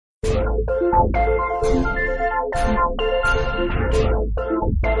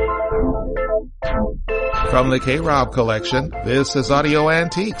From the K-Rob Collection, this is Audio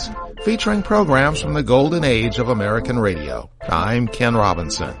Antiques, featuring programs from the golden age of American radio. I'm Ken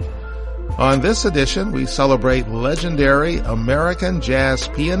Robinson. On this edition, we celebrate legendary American jazz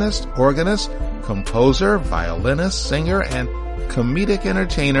pianist, organist, composer, violinist, singer, and comedic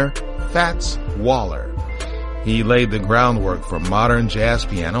entertainer Fats Waller. He laid the groundwork for modern jazz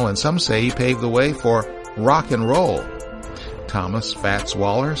piano, and some say he paved the way for rock and roll. Thomas Fats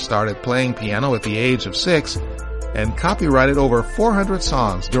Waller started playing piano at the age of 6 and copyrighted over 400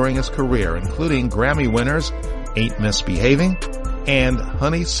 songs during his career, including Grammy winners Ain't Misbehaving and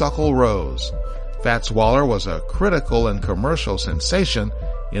Honeysuckle Rose. Fats Waller was a critical and commercial sensation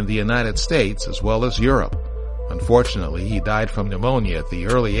in the United States as well as Europe. Unfortunately, he died from pneumonia at the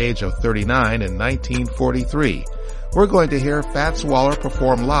early age of 39 in 1943. We're going to hear Fats Waller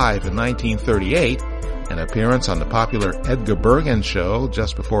perform live in 1938, an appearance on the popular Edgar Bergen show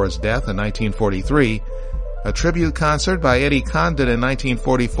just before his death in 1943, a tribute concert by Eddie Condon in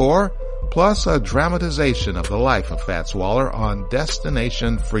 1944, plus a dramatization of the life of Fats Waller on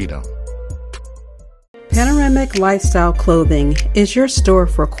Destination Freedom. Panoramic Lifestyle Clothing is your store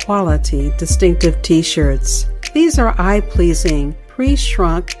for quality, distinctive t-shirts. These are eye-pleasing,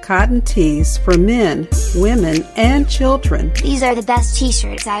 pre-shrunk cotton tees for men, women, and children. These are the best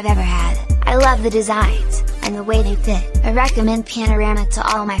t-shirts I've ever had. I love the designs and the way they fit. I recommend Panoramic to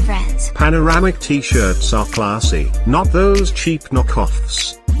all my friends. Panoramic t-shirts are classy, not those cheap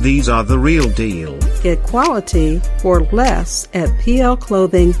knockoffs. These are the real deal. Get quality for less at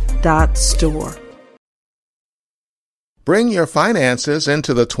plclothing.store. Bring your finances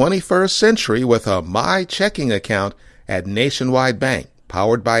into the 21st century with a My Checking account at Nationwide Bank,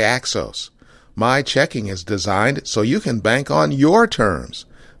 powered by Axos. My Checking is designed so you can bank on your terms.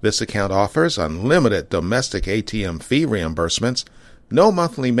 This account offers unlimited domestic ATM fee reimbursements, no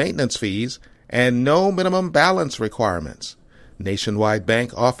monthly maintenance fees, and no minimum balance requirements. Nationwide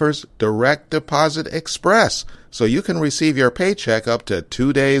Bank offers Direct Deposit Express, so you can receive your paycheck up to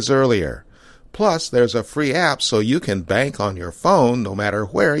 2 days earlier. Plus, there's a free app so you can bank on your phone no matter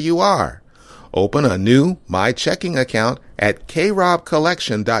where you are. Open a new My Checking account at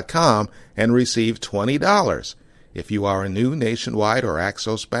krobcollection.com and receive $20 if you are a new Nationwide or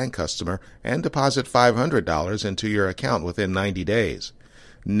Axos Bank customer and deposit $500 into your account within 90 days.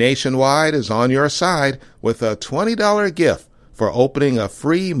 Nationwide is on your side with a $20 gift for opening a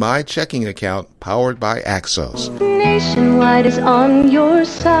free My Checking account powered by Axos. Nationwide is on your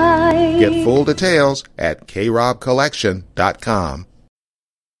side. Get full details at krobcollection.com.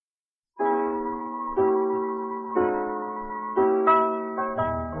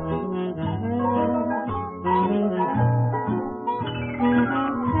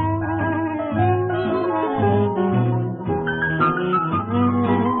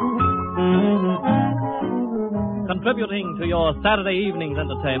 Contributing to your Saturday evening's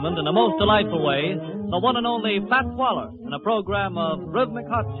entertainment in a most delightful way, the one and only Fats Waller in a program of rhythmic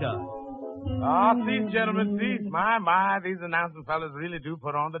hot shot. Oh, see, gentlemen, see, my, these announcing fellas really do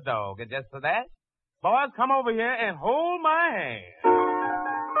put on the dog. And just for that, boys, come over here and hold my hand.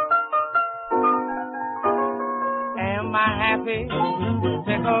 Am I happy?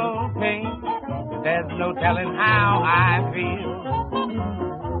 Tickled pink? There's no telling how I feel.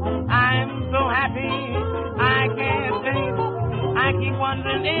 I'm so happy, I can't think. I keep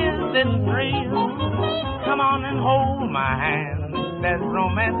wondering, is it real? Come on and hold my hand. There's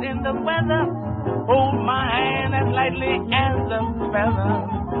romance in the weather. Hold my hand as lightly as a feather.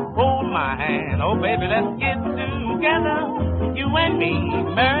 Hold my hand, oh baby, let's get together. You and me,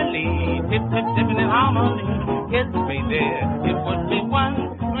 merrily, tip-tip-tipping in harmony. Kiss me there, it would be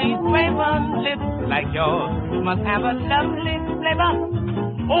one sweet flavor. Lips like yours must have a lovely flavor.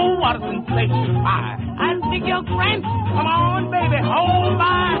 Oh, what a sensation! I think you're great. Come on, baby, hold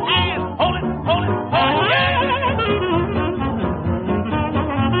my hand. Hold it, hold it, hold it, yeah!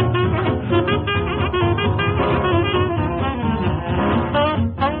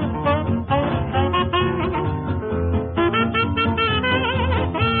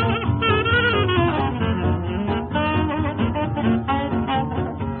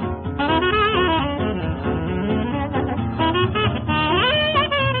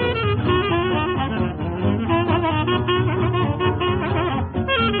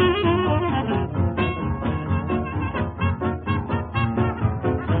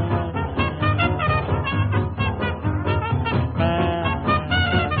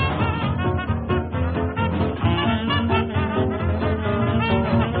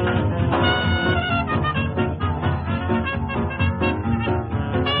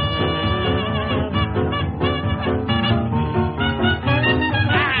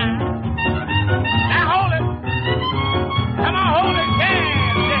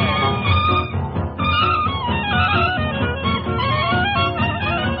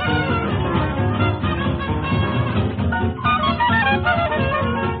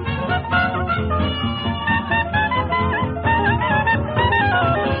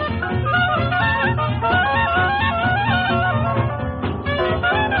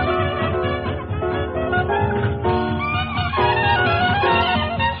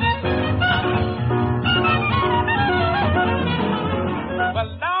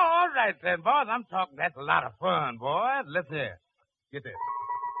 talk. That's a lot of fun, boys. Listen here. Get this.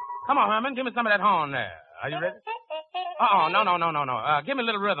 Come on, Herman. Give me some of that horn there. Are you ready? No. Give me a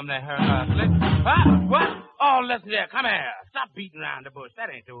little rhythm there, Slick. What? Oh, listen here. Come here. Stop beating around the bush. That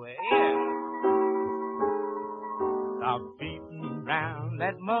ain't the way. Yeah. Stop beating around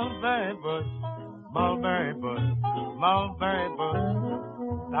that mulberry bush. Mulberry bush. Mulberry bush.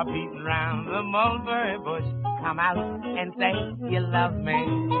 Stop beating around the mulberry bush. Come out and say you love me.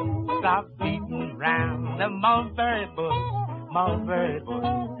 Stop beating around the mulberry bush. Mulberry bush.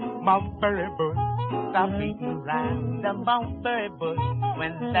 Mulberry bush. Stop beating around the mulberry bush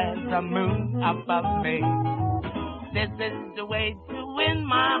when there's a moon above me. This is the way to win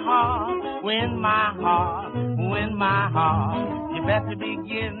my heart, win my heart, win my heart. You better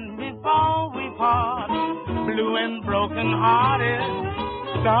begin before we part. Blue and broken hearted.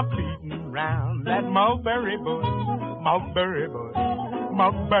 Stop beating around that mulberry bush, mulberry bush,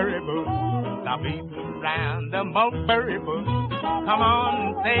 mulberry bush. Stop beating around the mulberry bush. Come on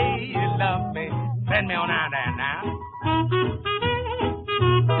and say you love me. Send me on out there now.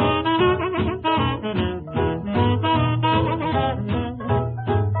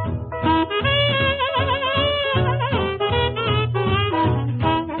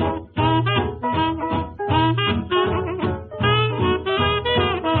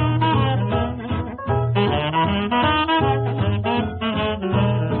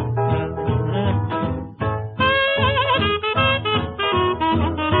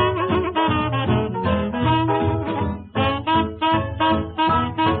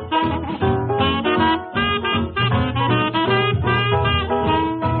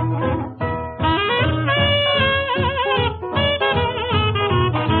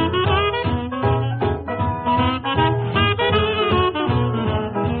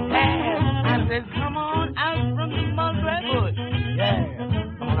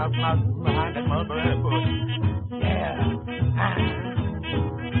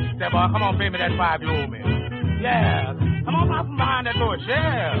 Come on, pay me that 5 you owe me. Yeah. Come on out from behind that bush,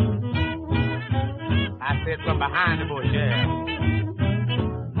 yeah. I said from behind the bush, yeah.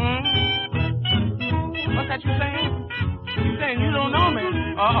 What's that you saying? You saying you don't know me?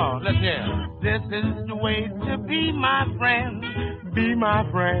 Listen here. This is the way to be my friend. Be my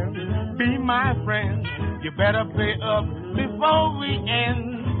friend. Be my friend. You better pay up before we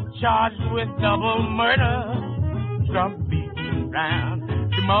end. Charged with double murder. Stop beating around.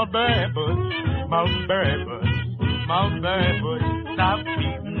 Mulberry bush, mulberry bush, mulberry bush, stop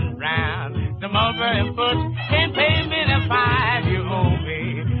beating round. The mulberry bush can't pay me the 5 you owe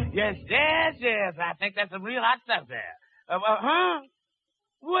me. Yes, I think that's some real hot stuff there.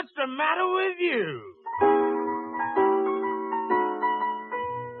 What's the matter with you?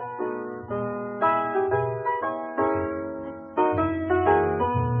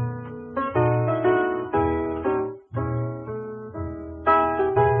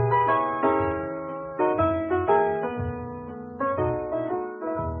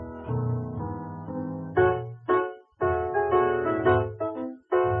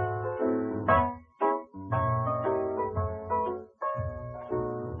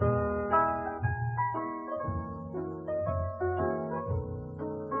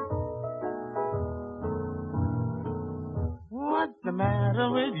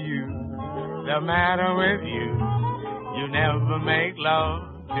 The matter with you, you never make love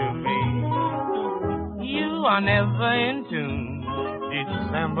to me. You are never in tune,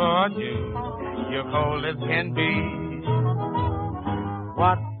 December or June, you're cold as can be.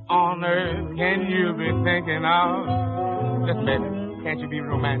 What on earth can you be thinking of? Just baby, can't you be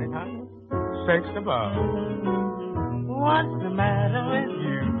romantic, huh? Sex above. What's the matter with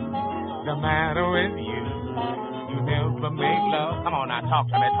you? The matter with you, you never make love. Come on now, talk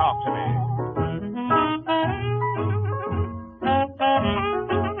to me, talk to me.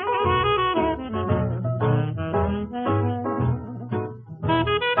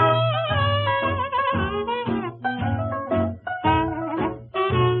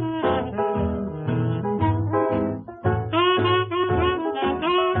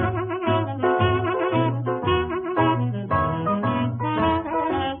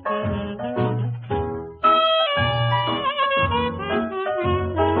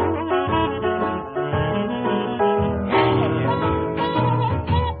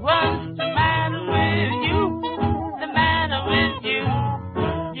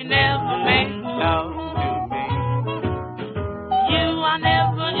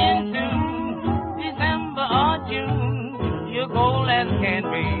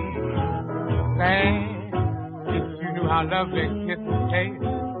 Lovely kisses taste.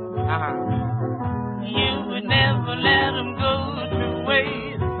 You would never let them go to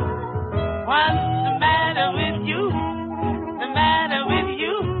waste. What's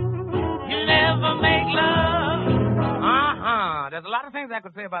there's a lot of things I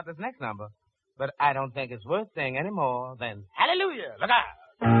could say about this next number, but I don't think it's worth saying any more than hallelujah. Look out.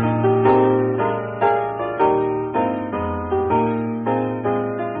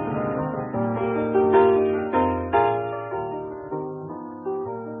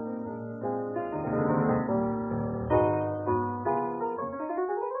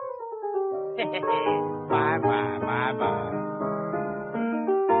 Bye, bye, bye, bye.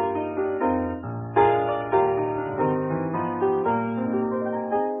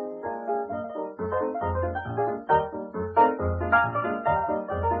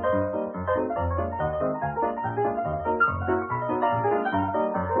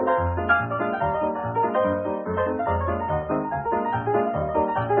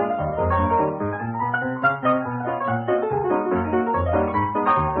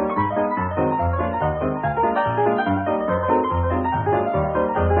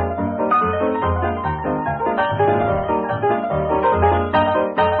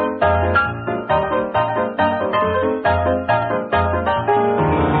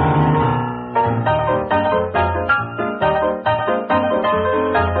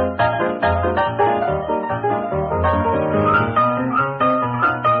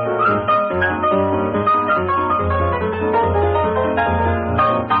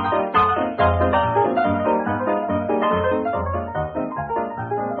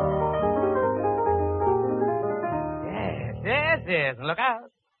 Yes, and look out.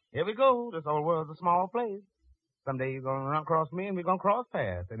 Here we go. This old world's a small place. Someday you're going to run across me and we're going to cross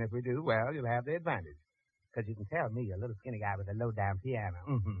paths. And if we do, well, you'll have the advantage. Because you can tell me, a little skinny guy with a low-down piano.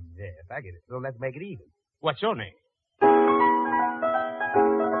 Yes, I get it. So let's make it even. What's your name?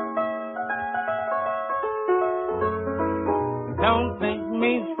 Don't think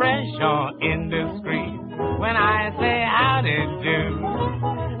me fresh or indiscreet when I say how to do.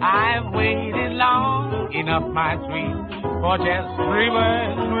 I've waited long enough, my sweet, for just 3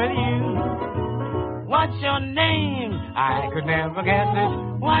 words with you. What's your name? I could never guess it.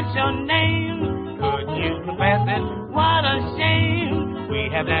 What's your name? Could you confess it? What a shame we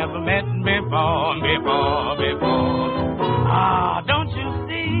have never met before. Ah, don't you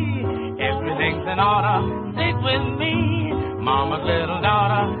see? Everything's in order. Stick with me, Mama's little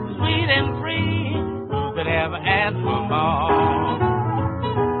daughter, sweet and free. Who could ever ask for more?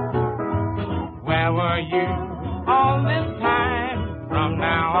 Where were you all this time? From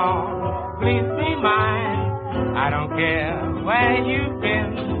now on, please be mine. I don't care where you've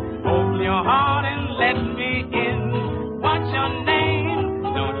been. Open your heart and let me in. What's your name?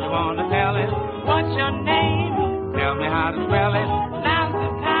 Don't you want to tell it? What's your name? Tell me how to spell it. Now's the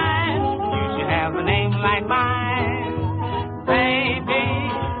time. You should have a name like mine. Baby,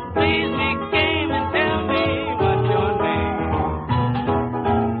 please be game and tell me what's your name.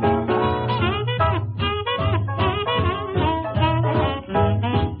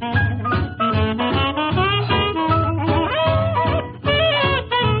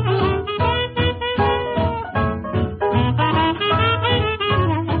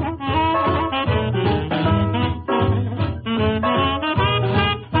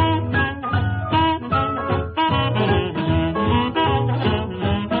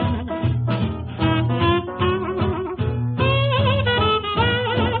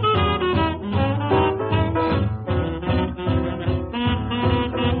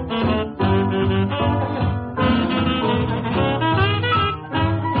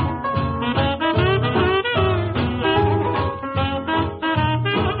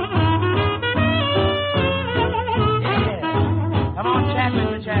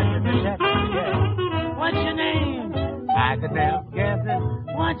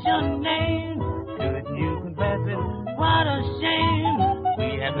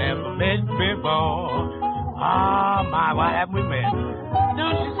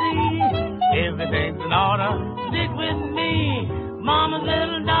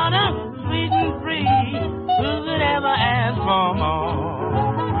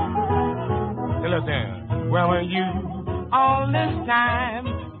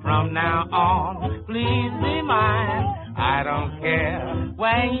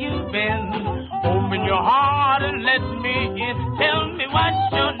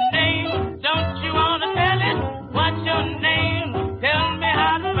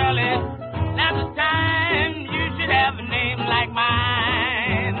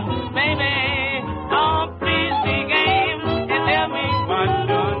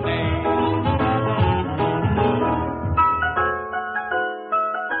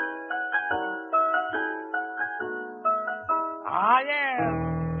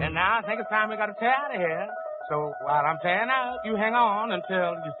 We got to tear out of here. So while I'm tearing out, you hang on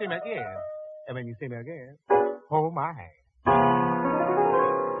until you see me again. And when you see me again, hold my hand.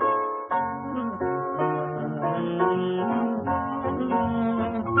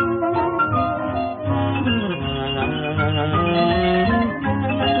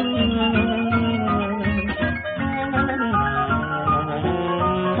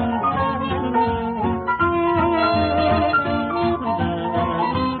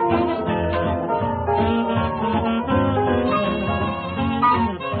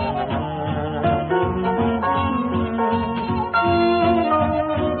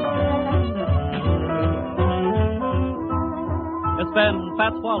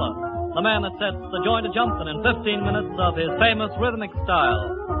 the man that sets the joint a-jumping in 15 minutes of his famous rhythmic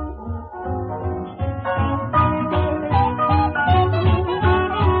style.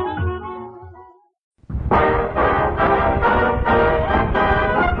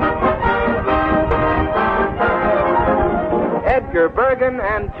 Edgar Bergen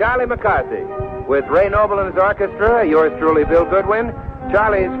and Charlie McCarthy. With Ray Noble and his orchestra, yours truly, Bill Goodwin,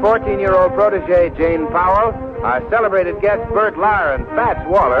 Charlie's 14-year-old protege, Jane Powell, our celebrated guests, Bert Lahr and Fats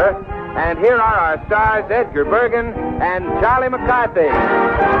Waller, and here are our stars, Edgar Bergen and Charlie McCarthy.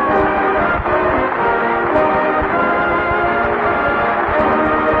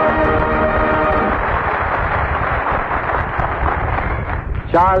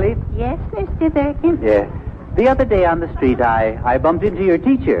 Charlie? Yes, Mr. Bergen? Yes. The other day on the street, I bumped into your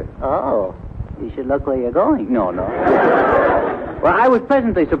teacher. Oh, you should look where you're going. No. Well, I was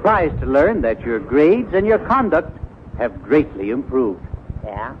pleasantly surprised to learn that your grades and your conduct have greatly improved.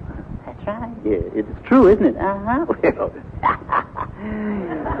 Yeah, that's right. Yeah, it's true, isn't it? Uh-huh. Well,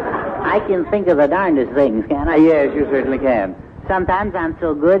 I can think of the darndest things, can't I? yes, you certainly can. Sometimes I'm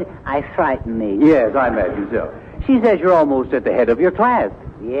so good, I frighten me. Yes, I imagine so. She says you're almost at the head of your class.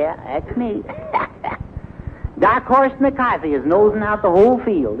 Yeah, that's me. Dark Horse McCarthy is nosing out the whole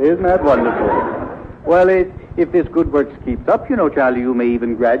field. Isn't that wonderful? Well, if this good work keeps up, you know, Charlie, you may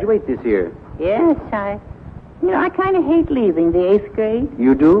even graduate this year. Yes, I kind of hate leaving the 8th grade.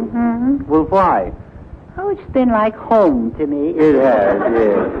 You do? Mm-hmm. Well, why? Oh, it's been like home to me. It has,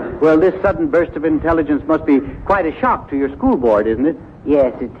 yes. Well, this sudden burst of intelligence must be quite a shock to your school board, isn't it?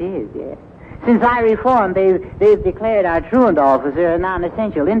 Yes, it is, yes. Since I reformed, they've declared our truant officer a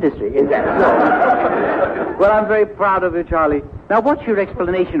non-essential industry. Is that so? Well, I'm very proud of you, Charlie. Now, what's your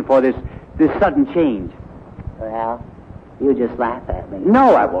explanation for this sudden change? Well, you just laugh at me.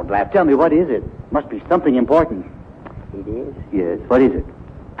 No, I won't laugh. Tell me, what is it? Must be something important. It is? Yes. What is it?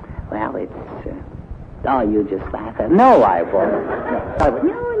 Well, it's... Oh, you just laugh at me. No, I won't.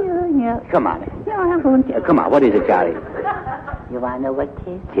 No. Come on. No, I won't. Come on, what is it, Charlie? You want to know what it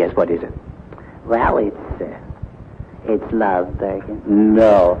is? Yes, what is it? Well, it's love, Bergen.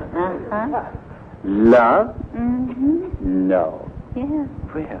 No. Uh-huh. Love? Mm-hmm. No. Yeah.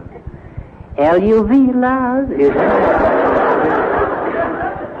 Well... L-U-V, love.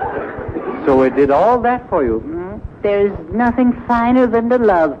 So it did all that for you? There's nothing finer than the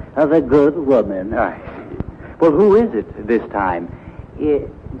love of a good woman. I see. Well, who is it this time?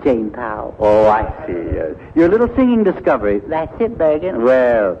 Jane Powell. Oh, I see. Your little singing discovery. That's it, Bergen.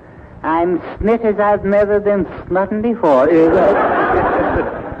 Well, I'm smit as I've never been smitten before.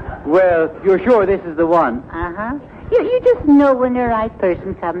 Well, you're sure this is the one? Uh-huh. You just know when the right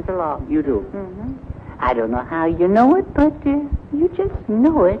person comes along. You do? Mm-hmm. I don't know how you know it, but you just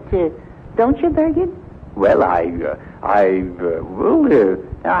know it. Don't you, Bergen? Well, I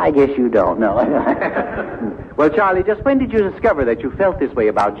guess you don't know. Well, Charlie, just when did you discover that you felt this way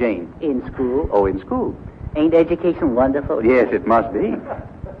about Jane? In school. Oh, in school. Ain't education wonderful? Yes, it must be.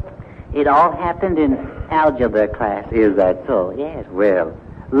 It all happened in algebra class. Is that so? Yes. Well...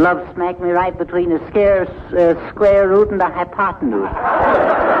 Love smacked me right between the square root and the hypotenuse. Well,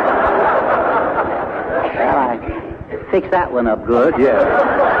 I fixed that one up good. Yeah.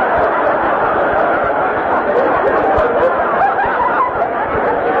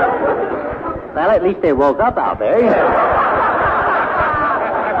 Well, at least they woke up out there.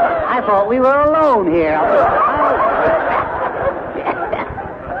 I thought we were alone here.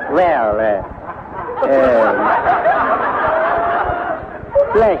 Well,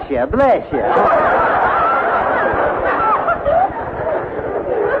 bless you.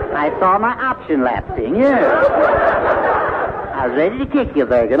 I saw my option lapsing, yes. I was ready to kick you,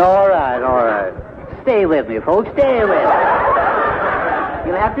 Bergen. All right. Stay with me, folks, stay with me.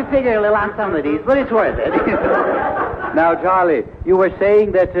 You'll have to figure a little on some of these, but it's worth it. Now, Charlie, you were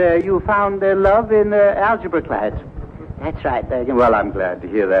saying that you found love in algebra class. That's right, Bergen. Well, I'm glad to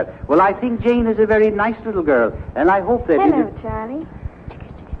hear that. Well, I think Jane is a very nice little girl, and I hope that... Hello, Charlie.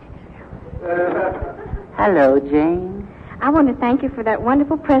 Hello, Jane. I want to thank you for that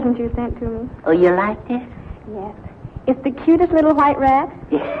wonderful present you sent to me. Oh, you liked it? Yes. It's the cutest little white rat.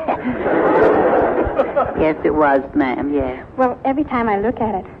 Yes, it was, ma'am, yes. Well, every time I look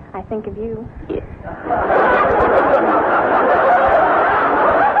at it, I think of you. Yes.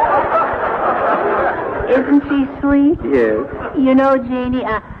 Isn't she sweet? Yes. You know, Janie,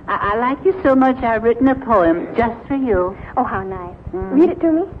 I like you so much I've written a poem just for you. Oh, how nice. Read it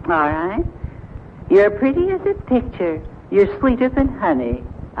to me. All right. You're pretty as a picture. You're sweeter than honey.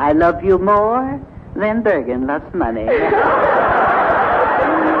 I love you more than Bergen loves money.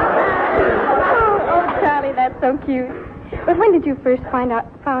 Oh, Charlie, that's so cute. But when did you first found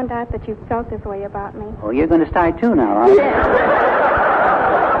out that you felt this way about me? Oh, you're going to start too now, aren't you?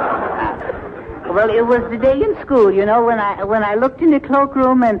 Well, it was the day in school, you know, when I looked in the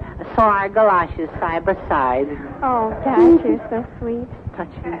cloakroom and saw our galoshes side by side. Oh, gosh, you're so sweet.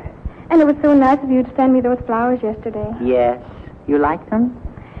 Touch me. And it was so nice of you to send me those flowers yesterday. Yes. You liked them?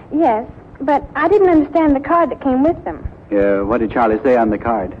 Yes, but I didn't understand the card that came with them. What did Charlie say on the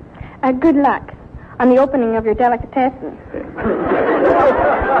card? Good luck on the opening of your delicatessen.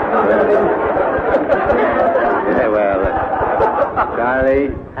 Well,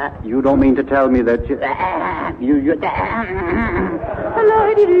 Charlie, you don't mean to tell me that you...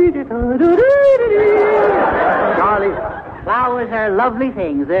 Charlie, flowers are lovely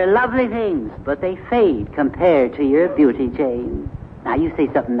things. They're lovely things, but they fade compared to your beauty, Jane. Now, you say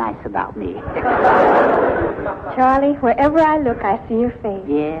something nice about me. Charlie, wherever I look, I see your face.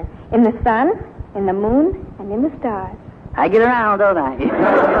 Yes? In the sun, in the moon, and in the stars. I get around, don't I?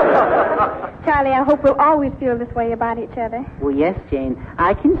 Charlie, I hope we'll always feel this way about each other. Well, yes, Jane.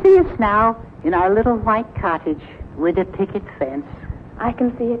 I can see us now in our little white cottage with a picket fence. I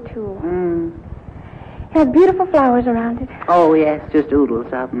can see it, too. It has beautiful flowers around it. Oh, yes, just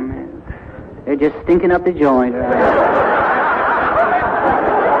oodles of them. They're just stinking up the joint.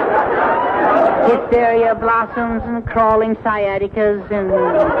 Hysteria blossoms and crawling sciaticas and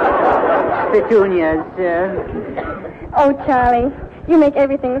petunias. Oh, Charlie, you make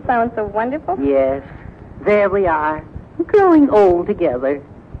everything sound so wonderful. Yes, there we are, growing old together,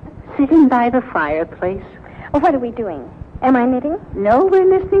 sitting by the fireplace. Oh, what are we doing? Am I knitting? No, we're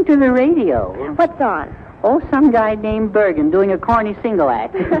listening to the radio. What's on? Oh, some guy named Bergen doing a corny single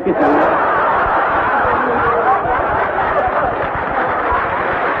act.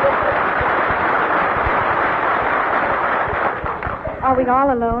 Are we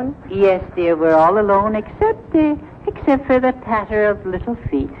all alone? Yes, dear, we're all alone except for the patter of little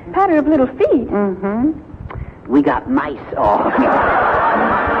feet. Patter of little feet? Mm-hmm. We got mice. Oh.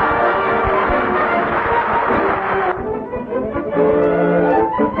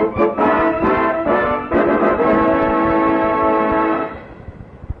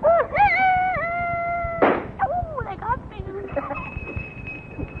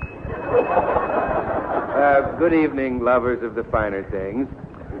 Good evening, lovers of the finer things.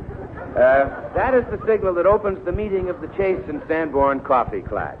 That is the signal that opens the meeting of the Chase and Sanborn Coffee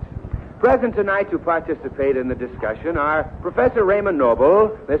class. Present tonight to participate in the discussion are Professor Raymond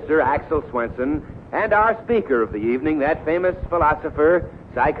Noble, Mr. Axel Swenson, and our speaker of the evening, that famous philosopher,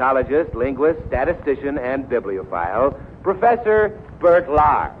 psychologist, linguist, statistician, and bibliophile, Professor Bert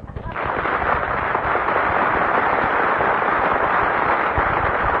Lahr.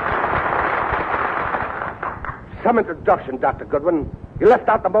 Some introduction, Dr. Goodwin. You left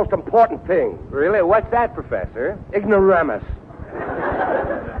out the most important thing. Really? What's that, Professor? Ignoramus.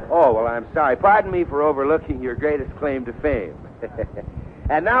 Oh, well, I'm sorry. Pardon me for overlooking your greatest claim to fame.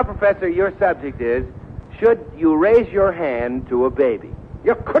 And now, Professor, your subject is, should you raise your hand to a baby?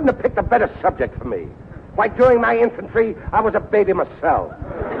 You couldn't have picked a better subject for me. Why, during my infantry, I was a baby myself.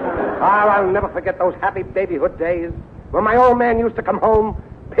 Oh, I'll never forget those happy babyhood days when my old man used to come home,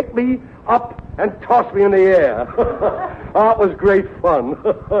 pick me up, and toss me in the air. Oh, it was great fun.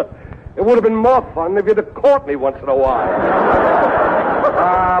 It would have been more fun if you'd have caught me once in a while.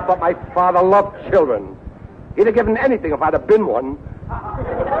 But my father loved children. He'd have given anything if I'd have been one.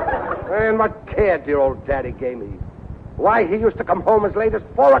 And what care dear old daddy gave me? Why, he used to come home as late as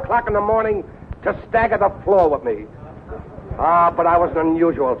 4 o'clock in the morning to stagger the floor with me. But I was an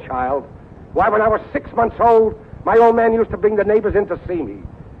unusual child. Why, when I was 6 months old, my old man used to bring the neighbors in to see me.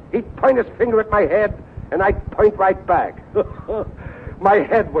 He'd point his finger at my head, and I'd point right back. My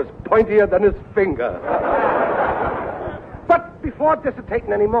head was pointier than his finger. But before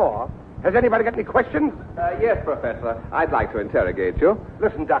dissertating any more, has anybody got any questions? Yes, Professor. I'd like to interrogate you.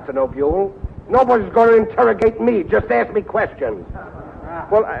 Listen, Dr. Nobule. Nobody's going to interrogate me. Just ask me questions.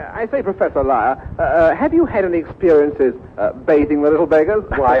 Well, I say, Professor Lahr, have you had any experiences bathing the little beggars?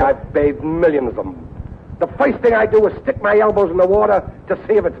 Why, I've bathed millions of them. The first thing I do is stick my elbows in the water to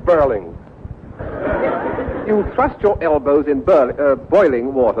see if it's burling. You thrust your elbows in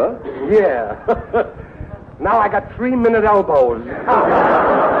boiling water? Yeah. Now I got 3-minute elbows.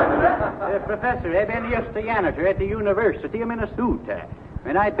 Professor, I've been just a janitor at the University of Minnesota,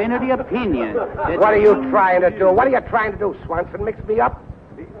 and I've been of the opinion that... What are you trying to do? What are you trying to do, Swanson? Mix me up?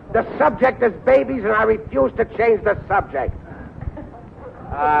 The subject is babies, and I refuse to change the subject.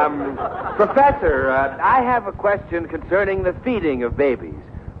 Professor, I have a question concerning the feeding of babies.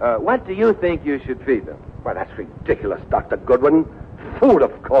 What do you think you should feed them? Well, that's ridiculous, Dr. Goodwin. Food,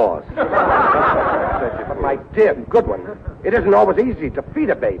 of course. But my dear Goodwin, it isn't always easy to feed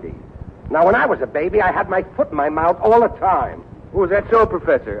a baby. Now, when I was a baby, I had my foot in my mouth all the time. Oh, is that so,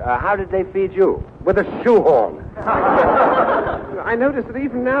 Professor? How did they feed you? With a shoehorn. I notice that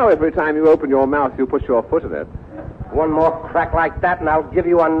even now, every time you open your mouth, you put your foot in it. One more crack like that, and I'll give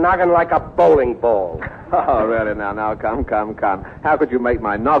you a noggin like a bowling ball. Oh, really? Now, come. How could you make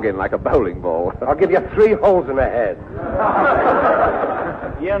my noggin like a bowling ball? I'll give you 3 holes in the head.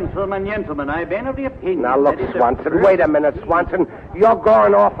 Gentlemen, I've been of the opinion... Now, look, Swanson, wait a minute, Swanson. You're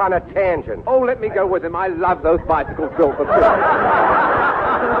going off on a tangent. Oh, let me go with him. I love those bicycles built for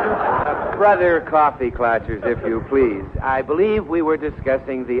Brother Coffee Clutchers, if you please. I believe we were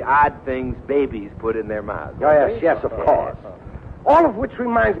discussing the odd things babies put in their mouths. Oh, yes, of course. All of which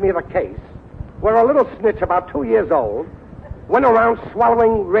reminds me of a case where a little snitch about 2 years old went around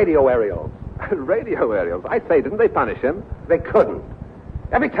swallowing radio aerials. Radio aerials? I say, didn't they punish him? They couldn't.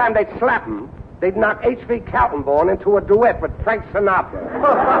 Every time they'd slap him, they'd knock H.V. Kaltenborn into a duet with Frank Sinatra.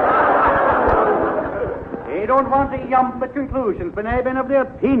 They don't want to jump at conclusions, but I've been of the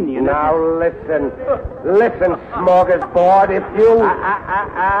opinion... Now, listen, smorgasbord, if you...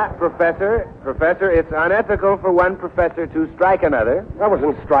 Professor, it's unethical for one professor to strike another. I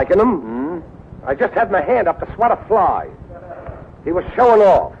wasn't striking him. I just had my hand up to swat a fly. He was showing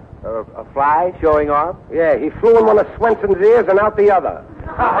off. A fly showing off? Yeah, he flew in one of Swenson's ears and out the other.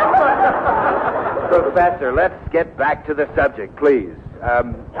 Professor, let's get back to the subject, please.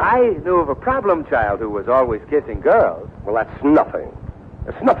 I knew of a problem child who was always kissing girls. Well, that's nothing.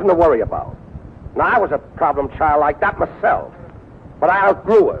 It's nothing to worry about. Now, I was a problem child like that myself, but I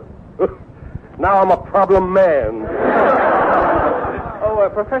outgrew it. Now I'm a problem man.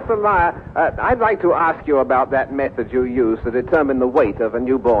 Professor Lyer, I'd like to ask you about that method you use to determine the weight of a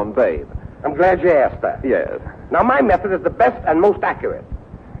newborn babe. I'm glad you asked that. Yes. Now, my method is the best and most accurate.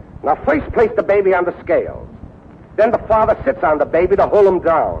 Now, first place the baby on the scales. Then the father sits on the baby to hold him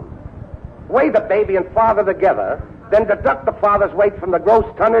down. Weigh the baby and father together, then deduct the father's weight from the gross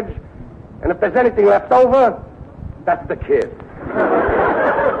tonnage, and if there's anything left over, that's the kid.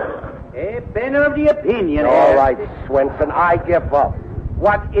 I've been of the opinion... All right, Swenson, I give up.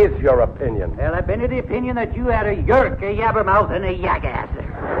 What is your opinion? Well, I've been of the opinion that you had a yerk, a yabbermouth, and a yagass.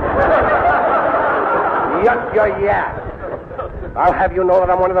 Yuck your yak. I'll have you know that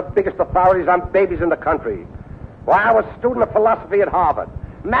I'm one of the biggest authorities on babies in the country. Why, I was student of philosophy at Harvard,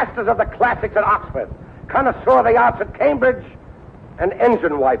 masters of the classics at Oxford, connoisseur of the arts at Cambridge, and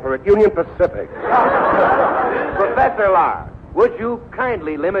engine wiper at Union Pacific. Professor Lyer, would you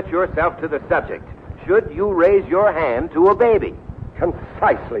kindly limit yourself to the subject? Should you raise your hand to a baby?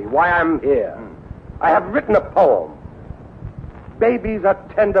 Concisely why I'm here. I have written a poem. Babies are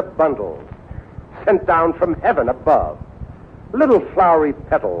tender bundles sent down from heaven above. Little flowery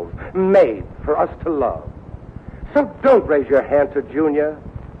petals made for us to love. So don't raise your hand to Junior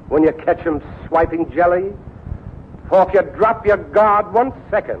when you catch him swiping jelly. For if you drop your guard 1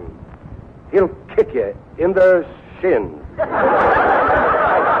 second, he'll kick you in the shins. Thank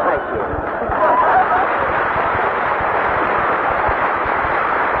you.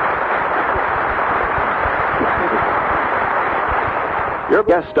 Your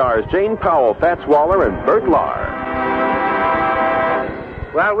guest stars Jane Powell, Fats Waller, and Bert Lahr.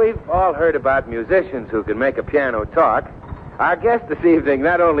 Well, we've all heard about musicians who can make a piano talk. Our guest this evening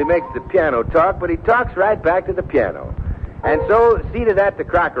not only makes the piano talk, but he talks right back to the piano. And so, seated at the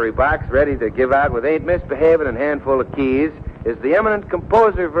crockery box, ready to give out with Ain't Misbehavin' and Handful of Keys, is the eminent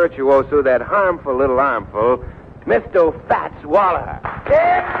composer virtuoso, that harmful little armful, Mr. Fats Waller.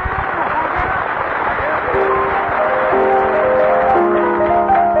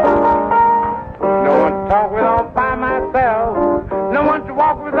 No one to talk with all by myself. No one to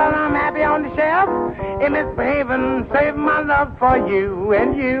walk with while I'm happy on the shelf. Ain't misbehaving, saving my love for you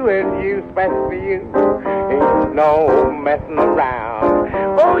and you and you, special for you. Ain't no messing around.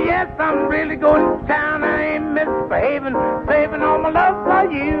 Oh yes, I'm really going to town. I ain't misbehaving, saving all my love for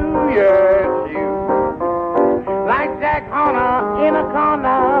you, yes you. Like Jack Horner in a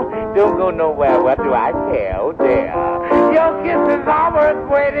corner, don't go nowhere, what do I care, oh dear. Your kiss is all worth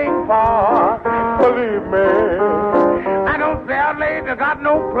waiting for, believe me. I don't say out late, I got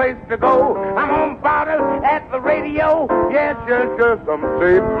no place to go. I'm on bottle at the radio, yes, I'm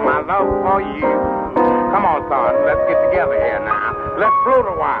saving my love for you. Come on, son, let's get together here now. Let's float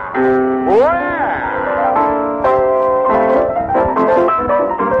a while.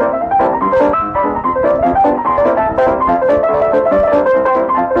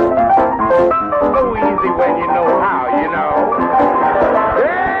 Go easy when you know how, you know.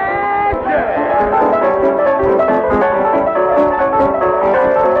 Yeah,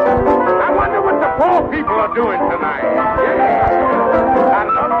 all doing tonight? Yeah. I'd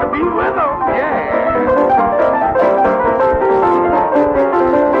love to be with them.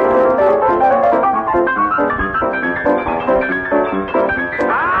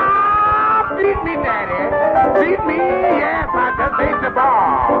 Beat me, Daddy. Beat me, yes, I just ate the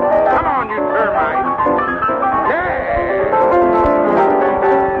ball. Come on, you termite. Yeah.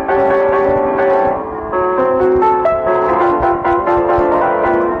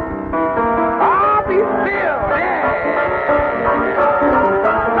 Oh, be still, yeah.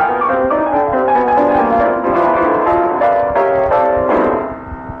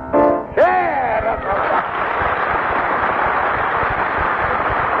 That's all right.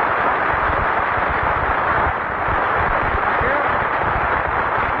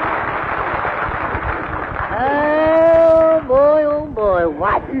 Oh, boy,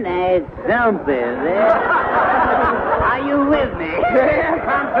 what in that something? Are you with me? Yes,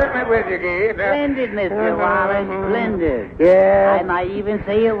 I'm certainly with you, Gabe. Splendid, Mr. Wallace, splendid. Yeah. I might even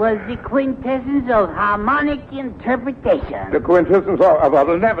say it was the quintessence of harmonic interpretation. The quintessence of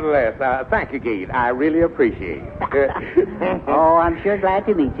nevertheless, thank you, Gabe. I really appreciate it. Oh, I'm sure glad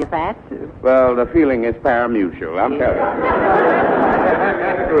to meet you, Fats. Well, the feeling is paramutual, I'm telling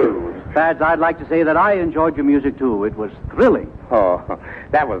you. Fats, I'd like to say that I enjoyed your music, too. It was thrilling. Oh,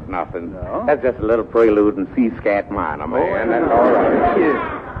 that was nothing. No? That's just a little prelude and C-scat minor, man. That's all right.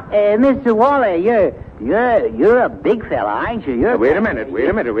 Mr. Waller, you're a big fella, aren't you? Wait a minute. Wait.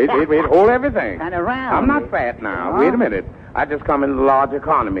 Hold everything. Kind of round. I'm not fat now. Wait a minute. I just come in the large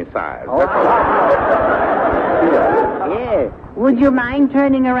economy size. Oh. Yeah. Would you mind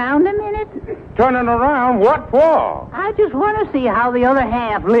turning around a minute? Turning around? What for? I just want to see how the other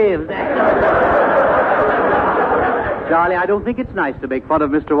half lives. Charlie, I don't think it's nice to make fun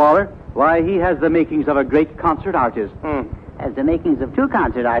of Mr. Waller. Why, he has the makings of a great concert artist. Has the makings of two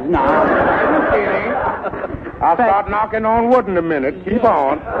concert artists. No. I'll start knocking on wood in a minute. Keep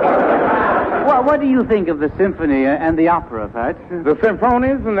on. Well, what do you think of the symphony and the opera, Fats? The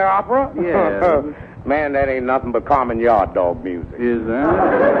symphonies and the opera? Yeah. Man, that ain't nothing but common yard dog music. Is that?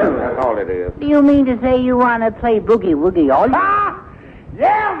 That's all it is. Do you mean to say you want to play boogie-woogie all Ah!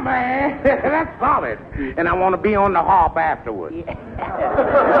 Yeah, man. That's solid. And I want to be on the harp afterwards. I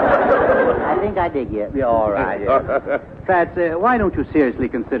think I dig you. Yeah, all right. Yeah. Fats, why don't you seriously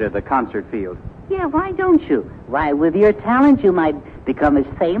consider the concert field? Yeah, why don't you? Why, with your talent, you might become as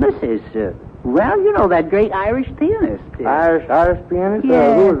famous as, well, you know, that great Irish pianist. Irish pianist?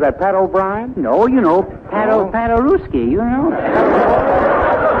 Yeah. Who was that, Pat O'Brien? No, you know, Pat O'Ruski, you know.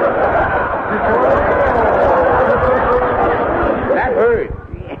 That hurt.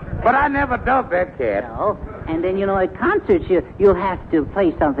 But I never dug that cat. No. And then, you know, at concerts, you'll have to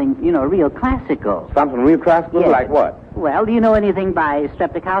play something, you know, real classical. Something real classical? Yeah. Like what? Well, do you know anything by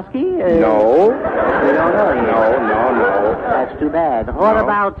Streptokowski? No. You don't know yet? No. That's too bad. What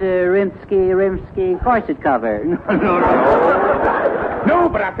about Rimsky corset cover? No,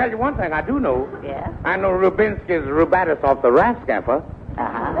 but I'll tell you one thing I do know. Yeah? I know Rubinsky's Rubatus off the Raskaffer.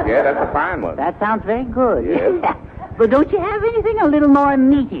 Uh-huh. Yeah, that's a fine one. That sounds very good. Yes. But don't you have anything a little more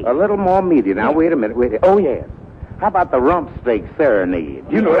meaty? A little more meaty. Now, wait a minute. Oh, yes. How about the Rump Steak Serenade?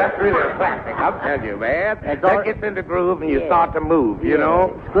 You know, that's really a classic. I'll tell you, man. That gets in the groove and you start to move, you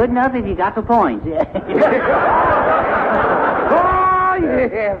know? It's good enough if you got the points. Oh,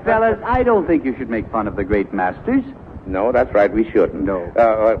 yes. Fellas, I don't think you should make fun of the great masters. No, that's right. We shouldn't. No.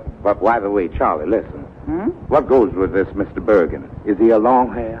 But by the way, Charlie, listen. What goes with this Mr. Bergen? Is he a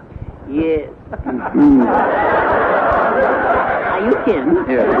long hair? Yes. Are you kidding?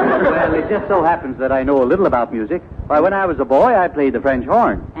 Yeah. Well, it just so happens that I know a little about music. Why, when I was a boy, I played the French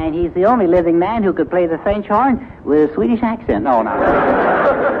horn. And he's the only living man who could play the French horn with a Swedish accent. No.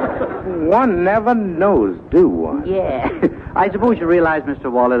 One never knows, do one? Yeah. I suppose you realize, Mr.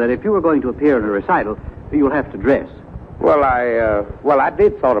 Waller, that if you were going to appear in a recital, you'll have to dress. Well, I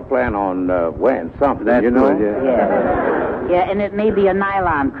did sort of plan on wearing something, That's you know? good, Yeah, and it may be a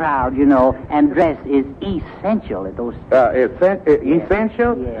nylon crowd, you know, and dress is essential at those...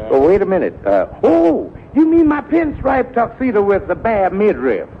 Essential? Yeah. Oh, wait a minute. You mean my pinstripe tuxedo with the bad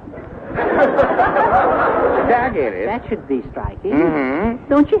midriff? Yeah, I get it. That should be striking. Mm-hmm.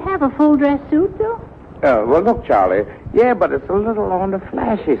 Don't you have a full dress suit, though? Well, look, Charlie. Yeah, but it's a little on the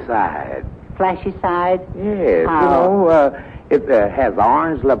flashy side. Flashy side? Yes. How? It has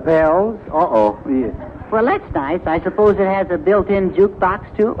orange lapels. Uh-oh. Yeah. Well, that's nice. I suppose it has a built-in jukebox,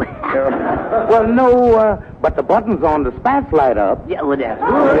 too? Well, no, But the buttons on the spats light up. Yeah, well, that's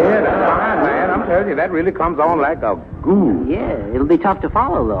good. Yeah, that's fine, man. I'm telling you, that really comes on like a goo. Yeah, it'll be tough to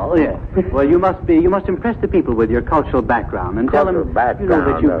follow, though. Yeah. Well, you must impress the people with your cultural background and tell them, that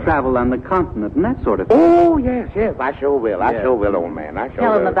you've traveled on the continent and that sort of thing. Oh, yes, I sure will. I sure will, old man. I sure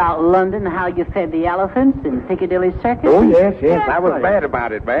Tell will. them about London, how you fed the elephants in Piccadilly Circus. Oh, yes. I was mad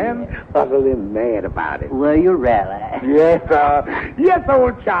about it, man. Utterly mad about it. Were you really? Yes,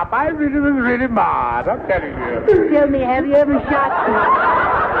 old chap. I really was really mad. I'm telling you. Tell me, have you ever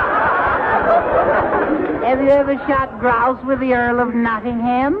shot grouse with the Earl of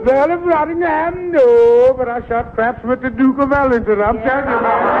Nottingham? The Earl of Nottingham? No, but I shot craps with the Duke of Wellington. I'm telling you.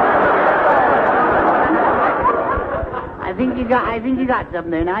 I think you got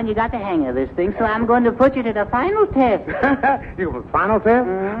something there now, and you got the hang of this thing, so I'm going to put you to the final test. You have a final test?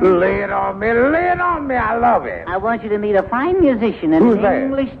 Mm-hmm. Lay it on me, I love it. I want you to meet a fine musician and an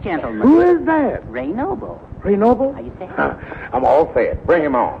English gentleman. Who is that? Ray Noble. Ray Noble? Are you set? I'm all set. Bring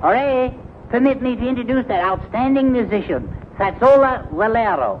him on. Ray, permit me to introduce that outstanding musician, Fazzola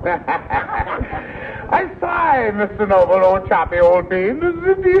Valero. I say, Mr. Noble, old choppy old bean, this is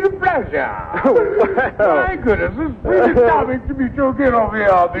indeed a pleasure. My goodness, it's really charming to meet you again over here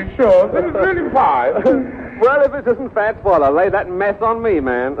on these shores. It is really fine. Well, if this isn't Fats Waller, lay that mess on me,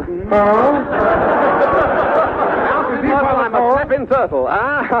 man. I'm a snapping turtle.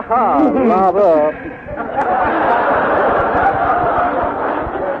 Rather.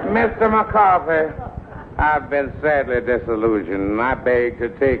 Mr. McCarthy, I've been sadly disillusioned, and I beg to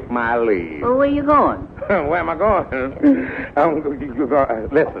take my leave. Well, where you going? Where am I going?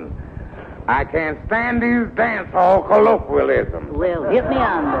 Listen, I can't stand these dance hall colloquialisms. Well, hit me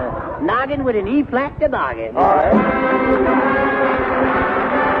on the noggin with an E-flat toboggan. All right.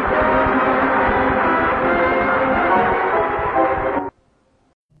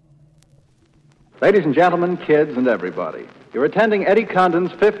 Ladies and gentlemen, kids and everybody, you're attending Eddie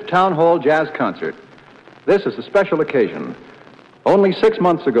Condon's 5th Town Hall Jazz Concert. This is a special occasion. Only 6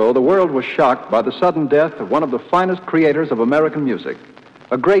 months ago, the world was shocked by the sudden death of one of the finest creators of American music.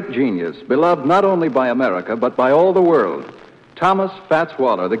 A great genius, beloved not only by America, but by all the world. Thomas Fats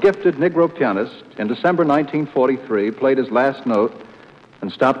Waller, the gifted Negro pianist, in December 1943, played his last note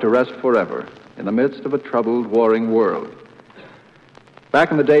and stopped to rest forever in the midst of a troubled, warring world.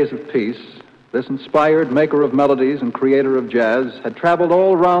 Back in the days of peace, this inspired maker of melodies and creator of jazz had traveled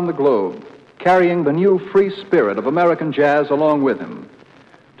all around the globe, carrying the new free spirit of American jazz along with him.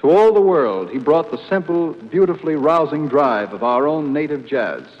 To all the world, he brought the simple, beautifully rousing drive of our own native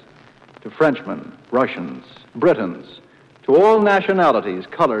jazz. To Frenchmen, Russians, Britons, to all nationalities,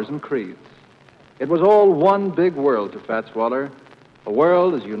 colors, and creeds. It was all one big world to Fats Waller, a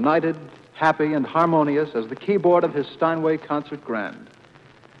world as united, happy, and harmonious as the keyboard of his Steinway Concert Grand.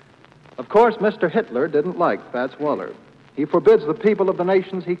 Of course, Mr. Hitler didn't like Fats Waller. He forbids the people of the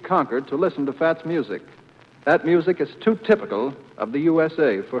nations he conquered to listen to Fats' music. That music is too typical of the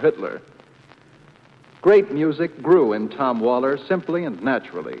USA for Hitler. Great music grew in Tom Waller simply and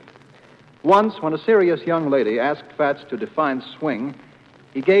naturally. Once, when a serious young lady asked Fats to define swing,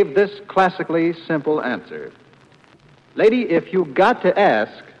 he gave this classically simple answer. Lady, if you got to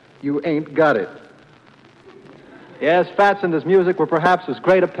ask, you ain't got it. Yes, Fats and his music were perhaps as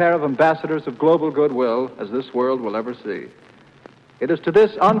great a pair of ambassadors of global goodwill as this world will ever see. It is to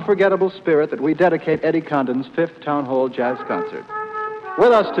this unforgettable spirit that we dedicate Eddie Condon's 5th Town Hall Jazz Concert.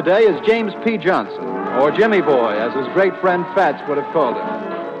 With us today is James P. Johnson, or Jimmy Boy, as his great friend Fats would have called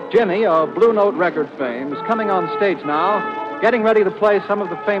him. Jimmy, of Blue Note record fame, is coming on stage now, getting ready to play some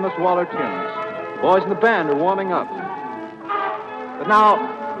of the famous Waller tunes. The boys in the band are warming up. But now,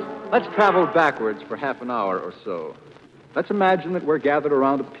 let's travel backwards for half an hour or so. Let's imagine that we're gathered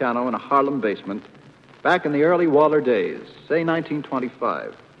around a piano in a Harlem basement back in the early Waller days, say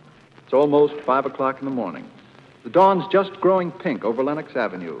 1925. It's almost 5 o'clock in the morning. The dawn's just growing pink over Lenox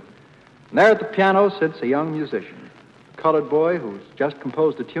Avenue. And there at the piano sits a young musician, a colored boy who's just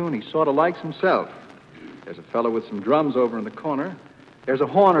composed a tune he sort of likes himself. There's a fellow with some drums over in the corner. There's a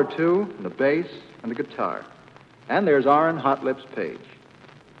horn or two, and a bass, and a guitar. And there's Aaron Hot Lips Page.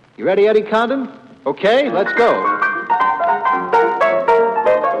 You ready, Eddie Condon? Okay, let's go.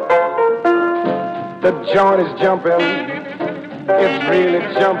 The joint is jumping. It's really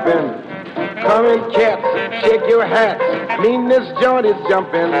jumping. Come in, cats, shake your hats. Mean this joint is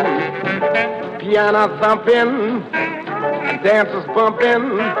jumping. Piano thumping, dancers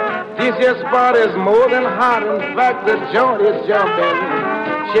bumping. This here spot is more than hot. In fact, the joint is jumping.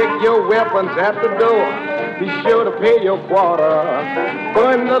 Check your weapons at the door. Be sure to pay your quarter.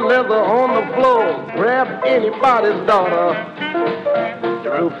 Burn the leather on the floor. Grab anybody's daughter. The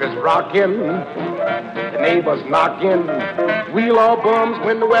roof is rocking. The neighbors knocking. Wheel all bums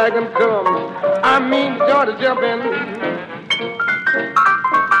when the wagon comes. I mean, joy to jump in.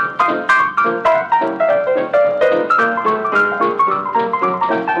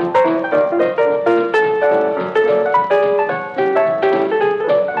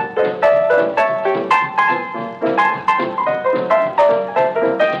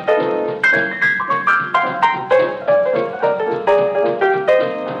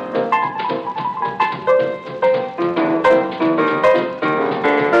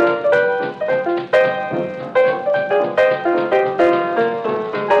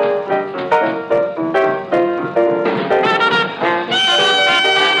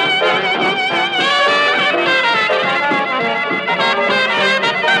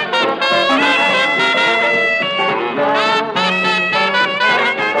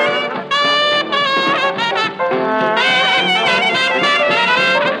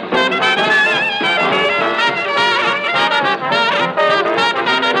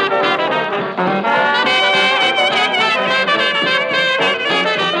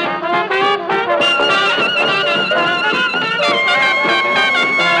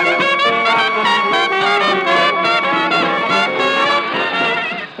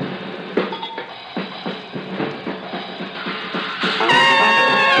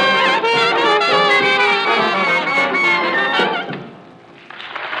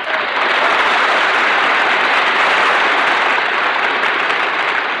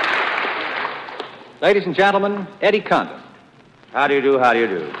 Ladies and gentlemen, Eddie Condon. How do you do, how do you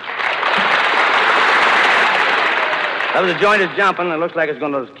do? That was a joint is jumping. It looks like it's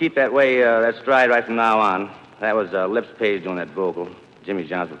going to keep that way, that stride right from now on. That was Lips Page doing that vocal. Jimmy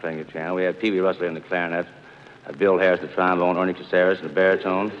Johnson playing the piano. We had Pee Wee Russell in the clarinet. Bill Harris the trombone, Ernie Caceres the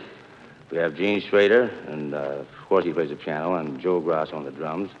baritone. We have Gene Schrader, and of course he plays the piano, and Joe Gross on the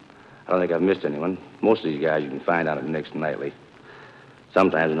drums. I don't think I've missed anyone. Most of these guys you can find out at Nick's nightly.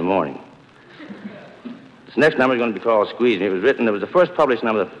 Sometimes in the morning. This next number is going to be called Squeeze Me. It was the first published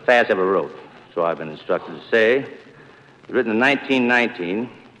number that Fats ever wrote, so I've been instructed to say. It was written in 1919,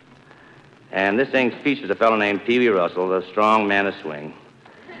 and this thing features a fellow named Pee Wee Russell, the strong man of swing.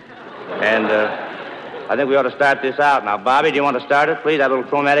 And I think we ought to start this out. Now, Bobby, do you want to start it, please? That little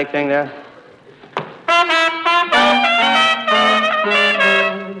chromatic thing there?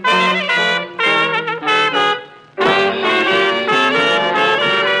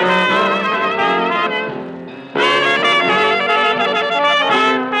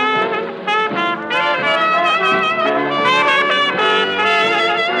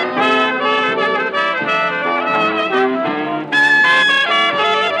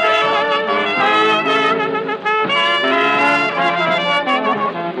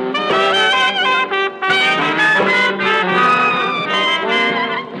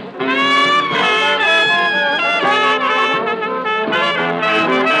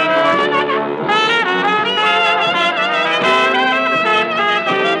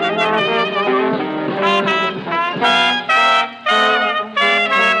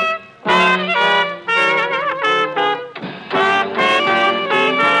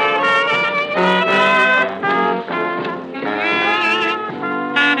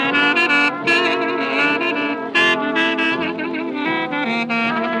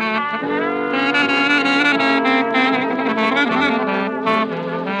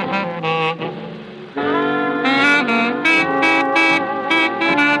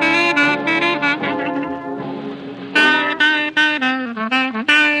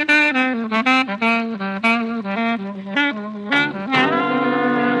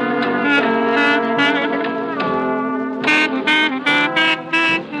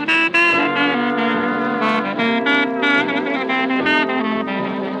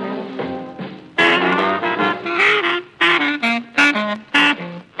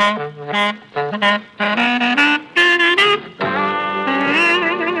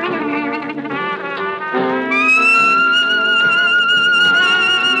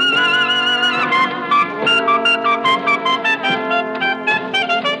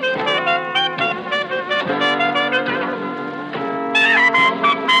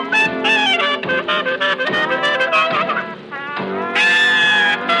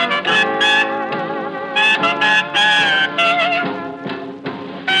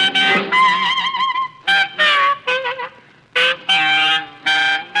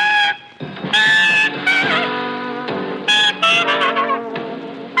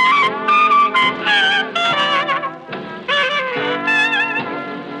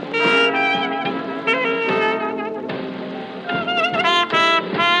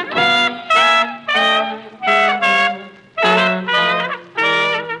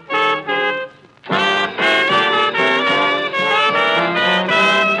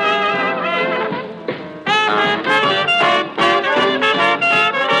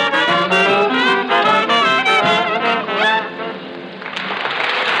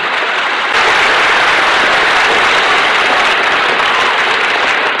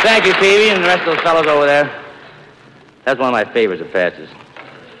 thank you, Peavy, and the rest of those fellows over there. That's one of my favorites of Fats's.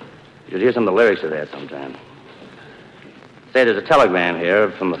 You should hear some of the lyrics of that sometime. Say, there's a telegram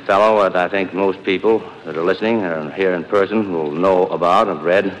here from a fellow that I think most people that are listening or here in person will know about and have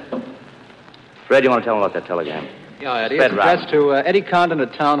read. Fred, you want to tell them about that telegram? Yeah, Eddie. It's addressed to Eddie Condon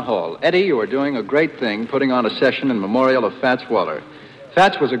at Town Hall. Eddie, you are doing a great thing putting on a session in memorial of Fats Waller.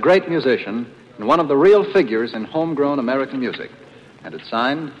 Fats was a great musician and one of the real figures in homegrown American music. And it's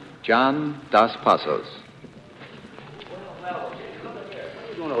signed, John Dos Passos. What are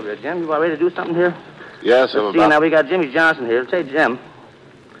you doing over there, Jim? You about ready to do something here? Yes, Let's see, now we got Jimmy Johnson here. Say, Jim,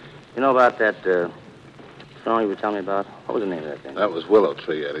 you know about that song you were telling me about? What was the name of that thing? That was Willow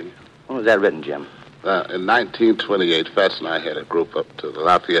Tree, Eddie. When was that written, Jim? In 1928, Fats and I had a group up to the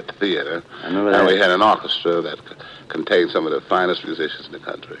Lafayette Theater. I remember that. And we had an orchestra that contained some of the finest musicians in the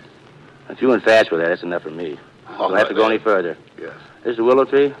country. If you and Fats were there, that's enough for me. Don't have to go any further. Yes. This is the Willow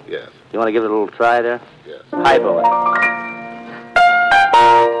Tree? Yes. You want to give it a little try there? Yes. Hypo it.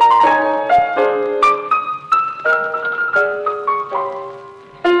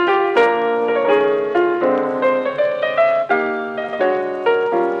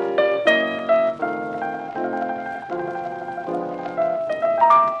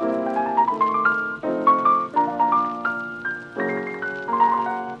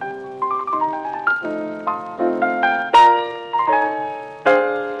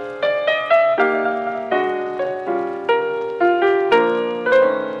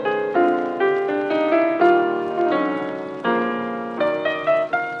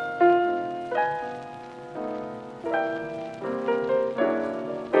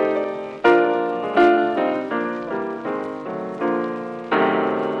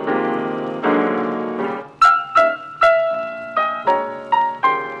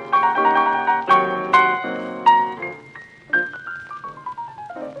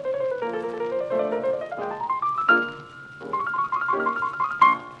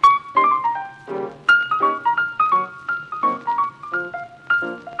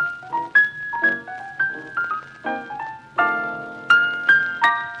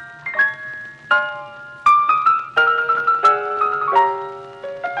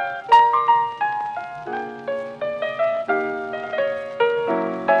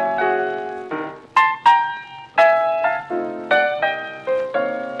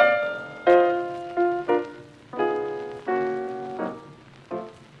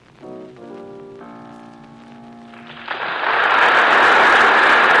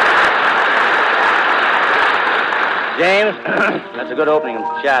 James, that's a good opening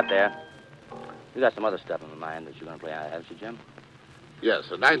shot there. You got some other stuff in mind that you're going to play, haven't you, Jim?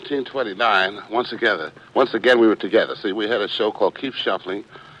 Yes, in 1929, once again we were together. See, we had a show called Keep Shuffling,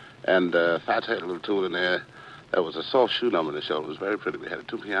 and Fats had a little tune in there. That was a soft shoe number in the show. It was very pretty. We had a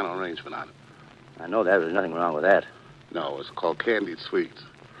two-piano arrangement on it. I know that. There's nothing wrong with that. No, it's called Candied Sweets.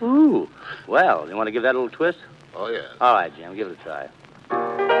 Ooh. Well, you want to give that a little twist? Oh, yes. All right, Jim, give it a try.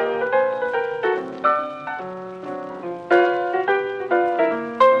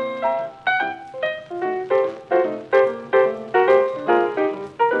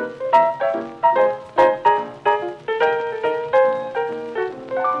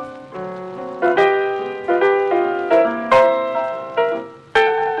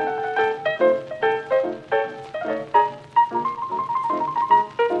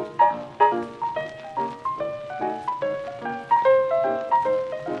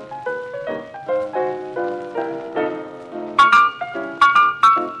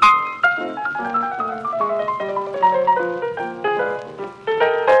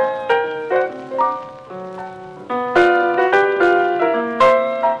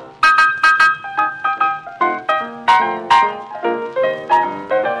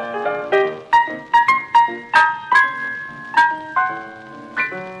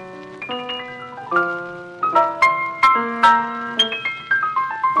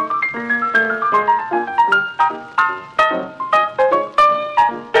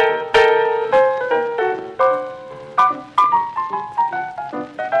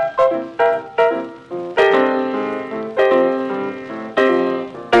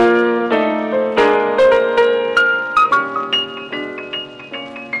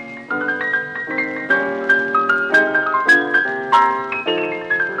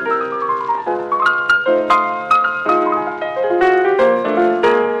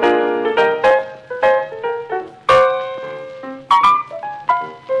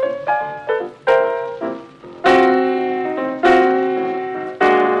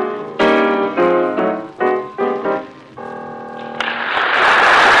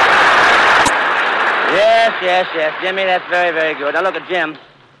 Yes, Jimmy, that's very, very good. Now, look at Jim.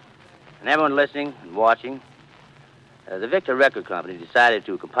 and everyone listening and watching, the Victor Record Company decided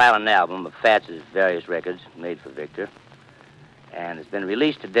to compile an album of Fats' various records made for Victor. And it's been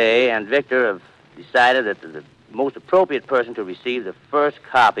released today, and Victor have decided that the most appropriate person to receive the first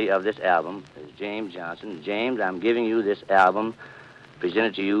copy of this album is James Johnson. James, I'm giving you this album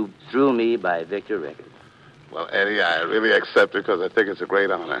presented to you through me by Victor Records. Well, Eddie, I really accept it because I think it's a great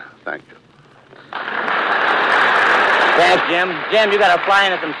honor. Thank you. Thanks, Jim. Jim, you got to fly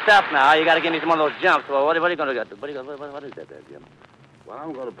into some stuff now. You got to give me some of those jumps. Well, what are you going to do? What is that there, Jim? Well,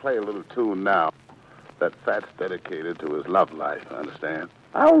 I'm going to play a little tune now that Fats dedicated to his love life, understand?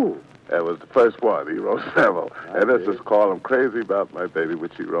 Oh. That was the first one. He wrote several. And this is called I'm Crazy About My Baby,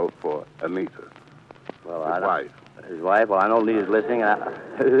 which he wrote for Anita, Well, his wife. His wife? Well, I know Anita's listening.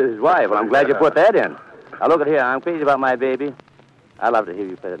 His wife. Well, I'm glad you put that in. Now, look at here. I'm crazy about my baby. I'd love to hear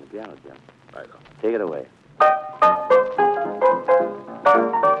you play the piano, Jim. Right on. Take it away.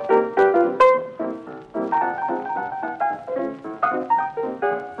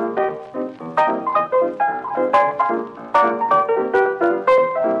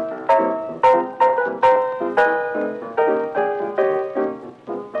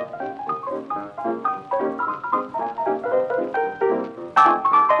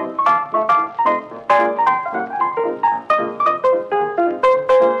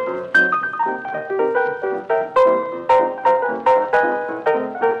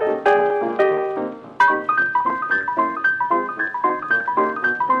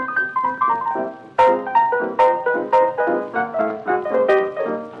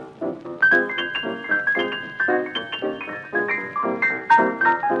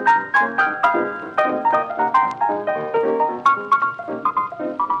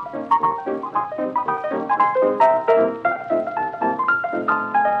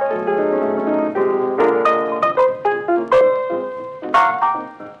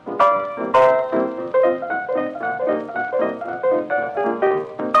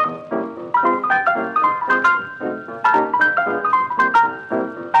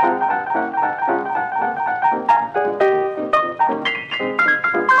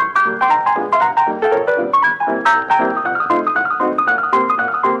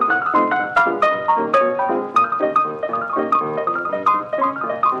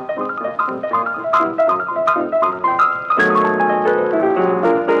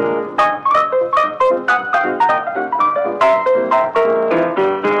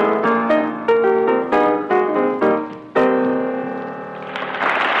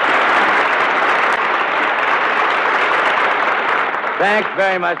 Thanks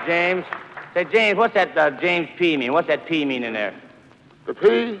very much, James. Say, James, what's that James P mean? What's that P mean in there? The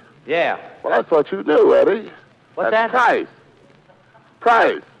P? Yeah. Well, I thought you knew, Eddie. What's That's that? Price.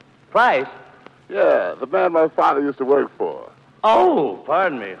 Price. Price? Yeah, the man my father used to work for. Oh,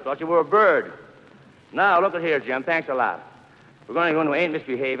 pardon me. Thought you were a bird. Now, look at here, Jim. Thanks a lot. We're going to go into Ain't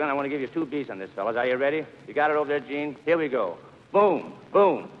Misbehaving. I want to give you 2 beats on this, fellas. Are you ready? You got it over there, Gene? Here we go. Boom,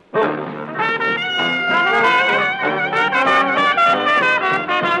 boom, boom.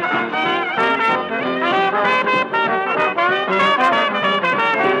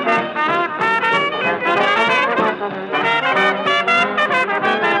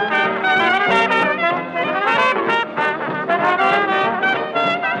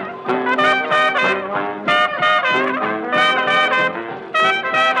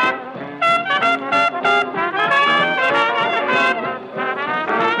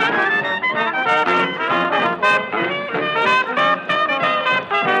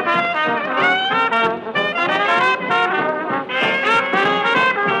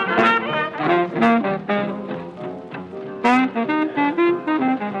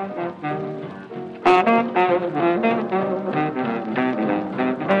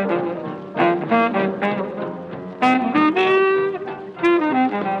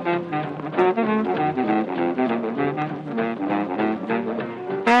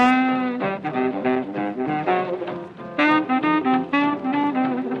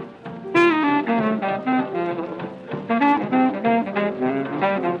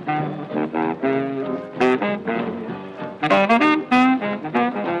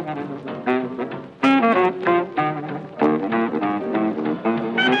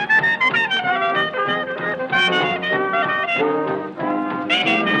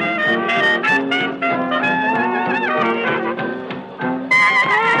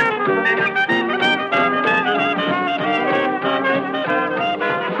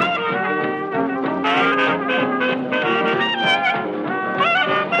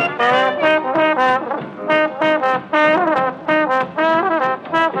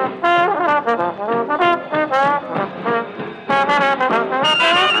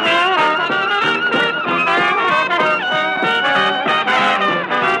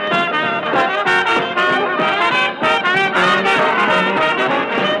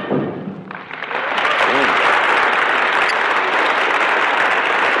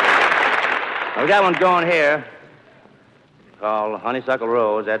 got one going here called Honeysuckle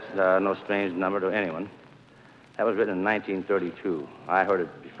Rose. That's no strange number to anyone. That was written in 1932. I heard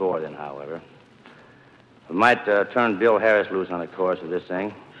it before then, however. We might turn Bill Harris loose on the chorus of this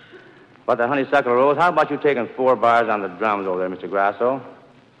thing. But the Honeysuckle Rose, how about you taking 4 bars on the drums over there, Mr. Grasso?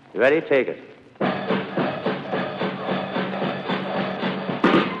 You ready? Take it.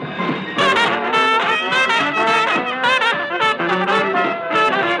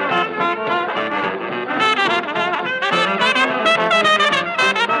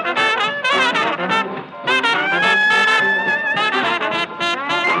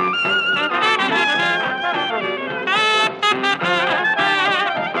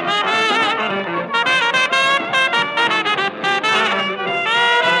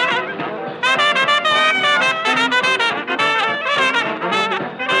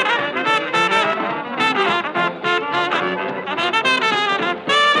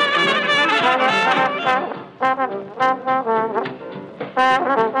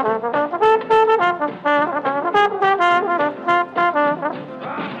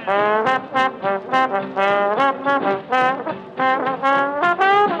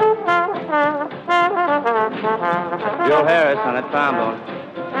 Bill Harris on the trombone.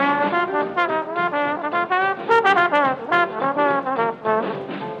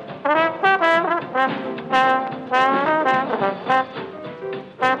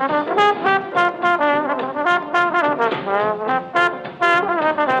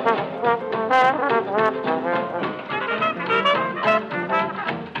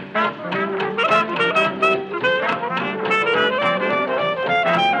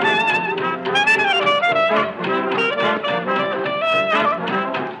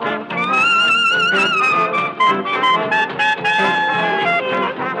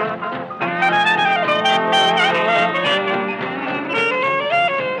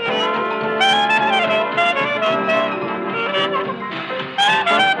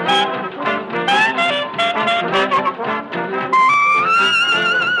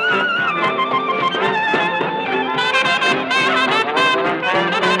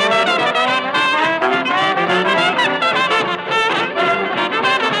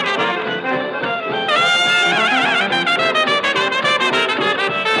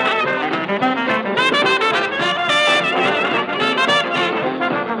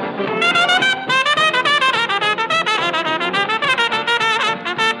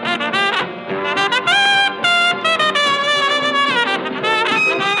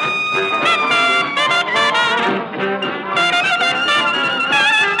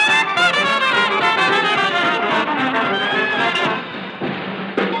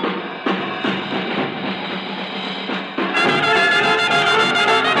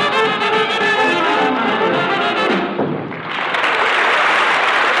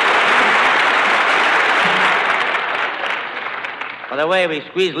 By the way, we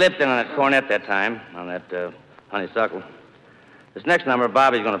squeezed Lipton on that cornet that time, on that Honeysuckle. This next number,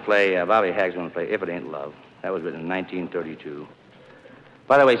 Bobby Hagg's going to play If It Ain't Love. That was written in 1932.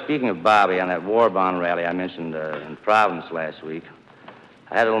 By the way, speaking of Bobby, on that war bond rally I mentioned in Providence last week,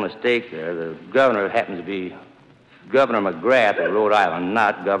 I had a little mistake there. The governor happens to be Governor McGrath of Rhode Island,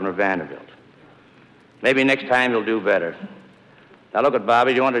 not Governor Vanderbilt. Maybe next time he'll do better. Now look at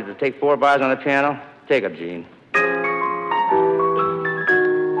Bobby. Do you want to take 4 bars on the piano? Take it, Gene.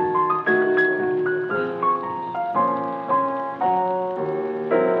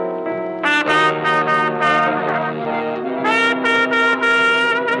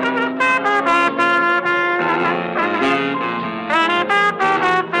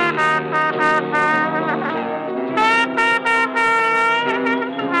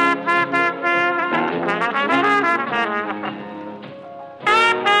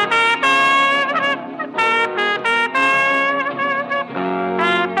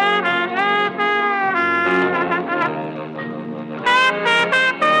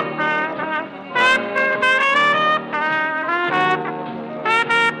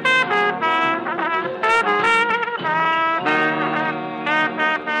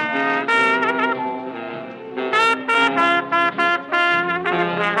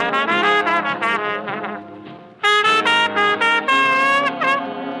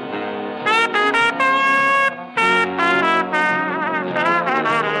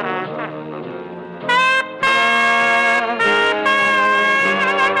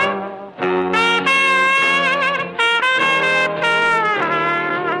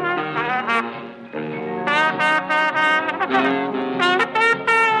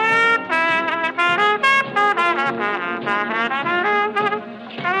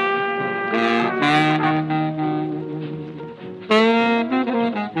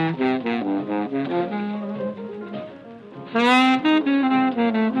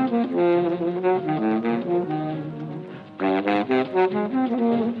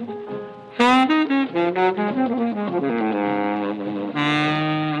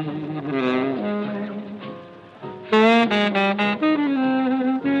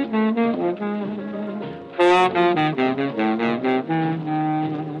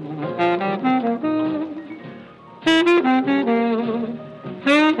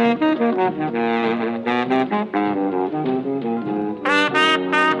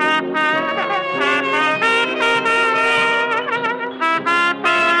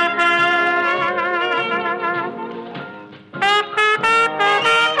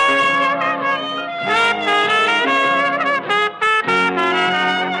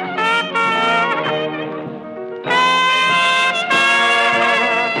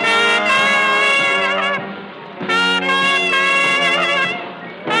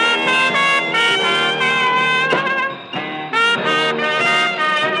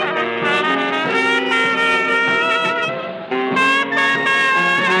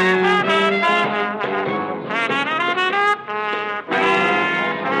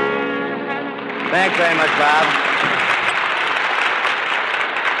 very much, Bob.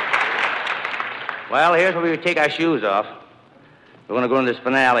 Well, here's where we take our shoes off. We're going to go into this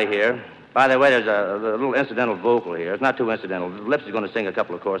finale here. By the way, there's a little incidental vocal here. It's not too incidental. Lips is going to sing a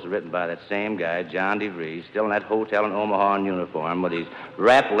couple of choruses written by that same guy, John DeVries, still in that hotel in Omaha in uniform with his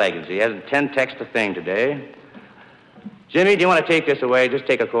wrapped leggings. He has 10 texts to thing today. Jimmy, do you want to take this away? Just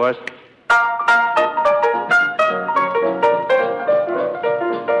take a chorus.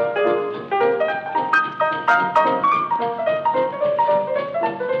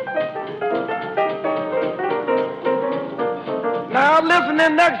 Now listen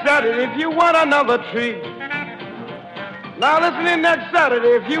in next Saturday if you want another treat. Now listen in next Saturday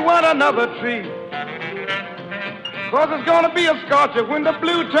if you want another treat. 'Cause it's gonna be a scorcher when the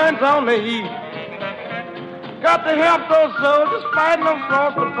blue turns on the heat. Got to help those soldiers fighting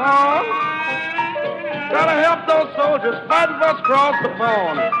across the pond. Gotta help those soldiers fighting for us across the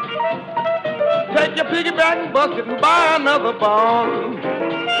pond. Take your piggyback and bust it and buy another bond.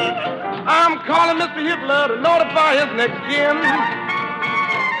 I'm calling Mr. Hitler to notify his next kin.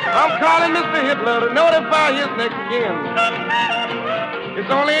 I'm calling Mr. Hitler to notify his next kin.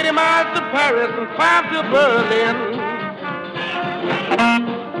 It's only 80 miles to Paris and 5 to Berlin.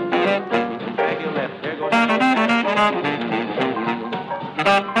 Drag your left. There goes.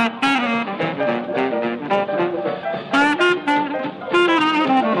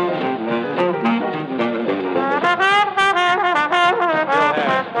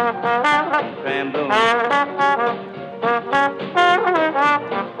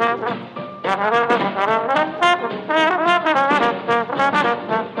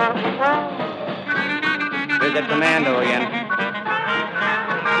 There's that commando again.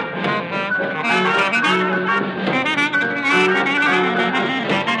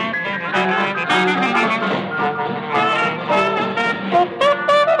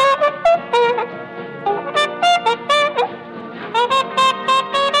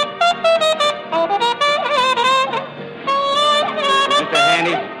 Mr.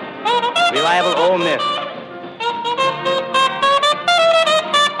 Handy, reliable Ole Miss.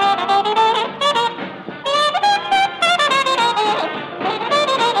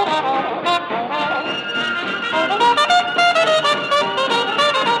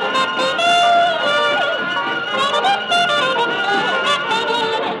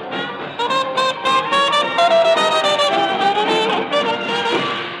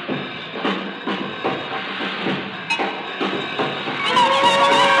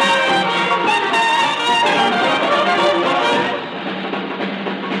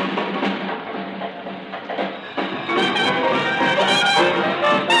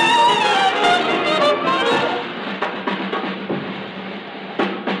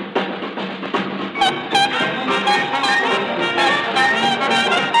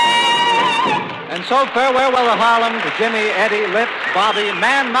 So farewell, Weather Harlem, to Jimmy, Eddie, Lips, Bobby,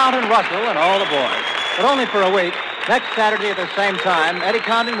 Man, Mountain, Russell, and all the boys. But only for a week. Next Saturday at the same time, Eddie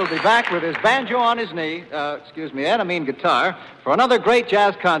Condon will be back with his banjo on his knee, and I mean guitar, for another great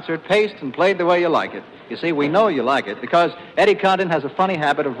jazz concert, paced and played the way you like it. You see, we know you like it because Eddie Condon has a funny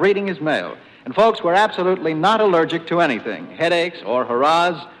habit of reading his mail. And folks, we're absolutely not allergic to anything, headaches or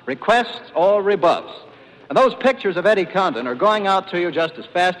hurrahs, requests or rebuffs. And those pictures of Eddie Condon are going out to you just as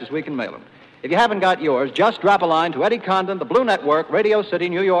fast as we can mail them. If you haven't got yours, just drop a line to Eddie Condon, the Blue Network, Radio City,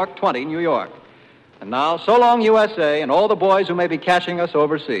 New York, 20, New York. And now, so long, USA, and all the boys who may be catching us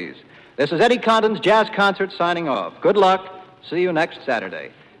overseas. This is Eddie Condon's Jazz Concert signing off. Good luck. See you next Saturday.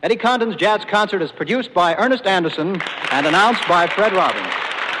 Eddie Condon's Jazz Concert is produced by Ernest Anderson and announced by Fred Robbins.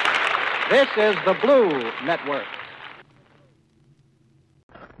 This is the Blue Network.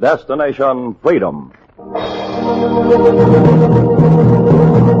 Destination Freedom.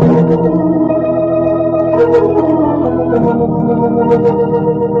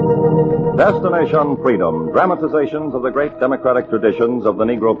 Destination Freedom, dramatizations of the great democratic traditions of the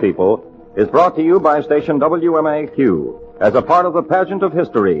Negro people, is brought to you by station WMAQ as a part of the pageant of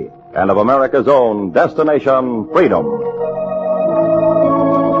history and of America's own Destination Freedom.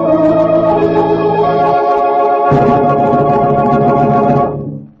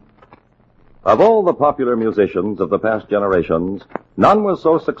 Of all the popular musicians of the past generations, none was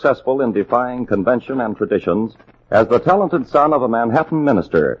so successful in defying convention and traditions as the talented son of a Manhattan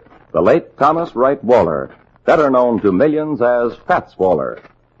minister, the late Thomas Wright Waller, better known to millions as Fats Waller.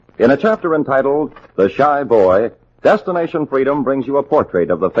 In a chapter entitled The Shy Boy, Destination Freedom brings you a portrait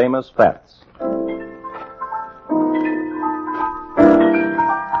of the famous Fats.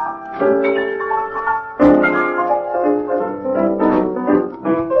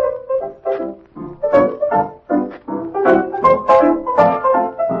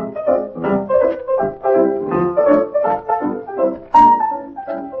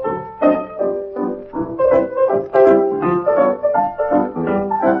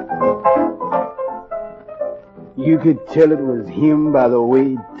 You could tell it was him by the way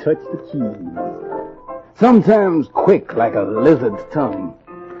he touched the keys. Sometimes quick like a lizard's tongue.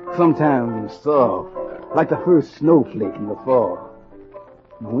 Sometimes soft like the first snowflake in the fall.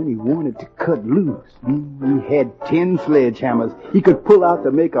 And when he wanted to cut loose, he had 10 sledgehammers he could pull out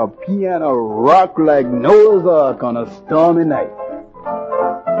to make a piano rock like Noah's Ark on a stormy night.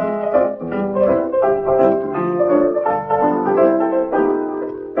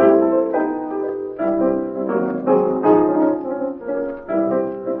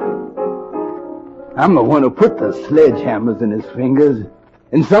 I'm the one who put the sledgehammers in his fingers,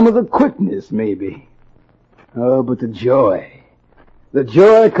 and some of the quickness, maybe. Oh, but the joy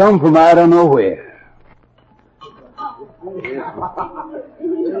come from I don't know where.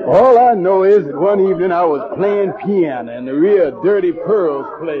 All I know is that one evening I was playing piano in the rear of Dirty Pearl's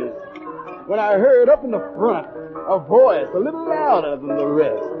place, when I heard up in the front a voice a little louder than the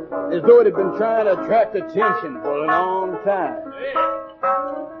rest, as though it had been trying to attract attention for a long time.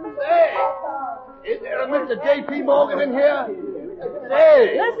 Hey! Is there a Mr. J.P. Morgan in here?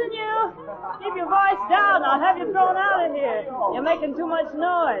 Say! Listen, you! Keep your voice down. I'll have you thrown out of here. You're making too much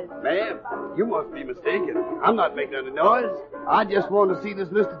noise. Ma'am, you must be mistaken. I'm not making any noise. I just want to see this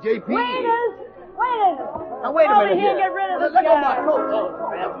Mr. J.P. Waiters! Now, wait a minute here. Get rid of this Let go guy. my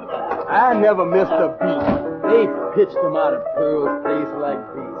coat. I never missed a beat. They pitched them out of Pearl's place like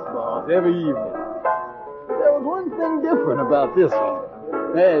baseballs every evening. But there was one thing different about this one.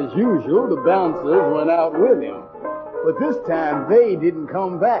 As usual, the bouncers went out with him. But this time, they didn't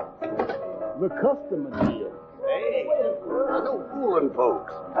come back. The customer did. Hey, no fooling,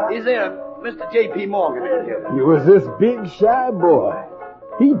 folks. Is there a Mr. J.P. Morgan in here? He was this big, shy boy.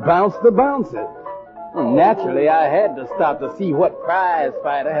 He bounced the bouncers. And naturally, I had to stop to see what prize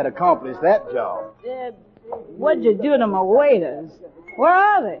fighter had accomplished that job. What'd you do to my waiters? Where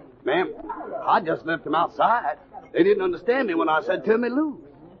are they? Ma'am, I just left them outside. They didn't understand me when I said turn me loose.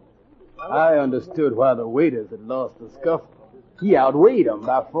 I understood why the waiters had lost the scuffle. He outweighed them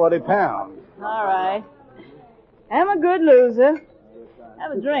by 40 pounds. All right. I'm a good loser.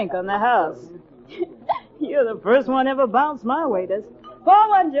 Have a drink on the house. You're the first one ever bounced my waiters. Pour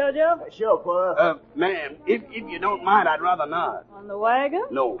one, Jojo. Sure, Paul. Ma'am, if you don't mind, I'd rather not. On the wagon?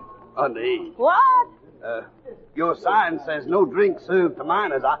 No, underage. What? Your sign says no drink served to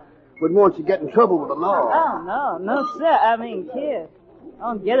minors. I wouldn't want you to get in trouble with the law. Oh, no, sir. I mean, kid.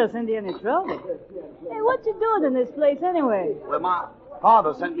 Don't get us into any trouble. Hey, what you doing in this place anyway? Well, my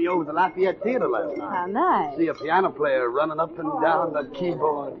father sent me over to the Lafayette Theater last night. How nice. See a piano player running up and down the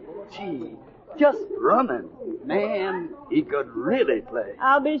keyboard. Gee, just running. Man, he could really play.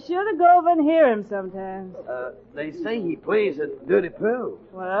 I'll be sure to go over and hear him sometimes. They say he plays at Dirty Pearl.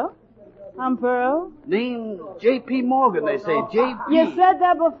 Well, I'm Pearl. Name J.P. Morgan, they say. J.P. You said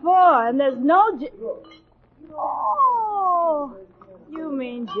that before, and there's no Oh, you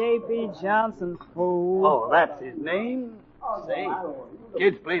mean J.P. Johnson, fool. Oh, that's his name? Say,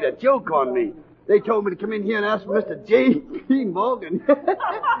 kids played a joke on me. They told me to come in here and ask for Mr. J.P. Morgan.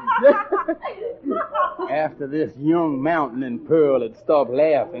 After this young mountain in Pearl had stopped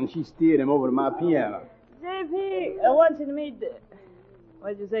laughing, she steered him over to my piano. J.P., I want you to meet...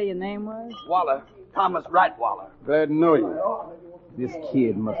 What'd you say your name was? Waller. Thomas Wright Waller. Glad to know you. This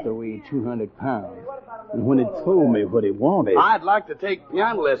kid must have weighed 200 pounds. And when he told me what he wanted... I'd like to take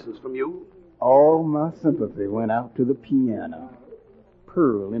piano lessons from you. All my sympathy went out to the piano.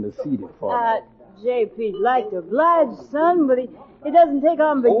 Pearl interceded for me. J.P.'d like to oblige, son, but he doesn't take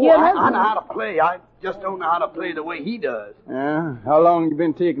on beginners. Oh, I know how to play. I just don't know how to play the way he does. Yeah? How long you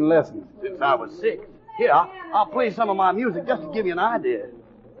been taking lessons? Since I was 6. Here, I'll play some of my music just to give you an idea.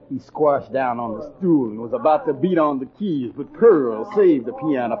 He squashed down on the stool and was about to beat on the keys, but Pearl saved the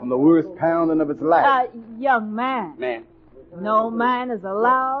piano from the worst pounding of its life. Young man. Man. No man is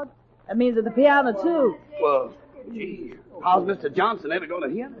allowed. That means at the piano, too. Well, gee, how's Mr. Johnson ever going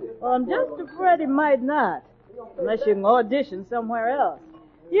to hear me? Well, I'm just afraid he might not, unless you can audition somewhere else.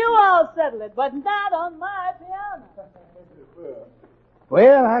 You all settle it, but not on my piano.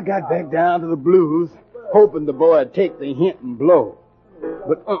 Well, I got back down to the blues, hoping the boy'd take the hint and blow.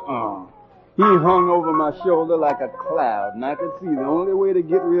 But he hung over my shoulder like a cloud, and I could see the only way to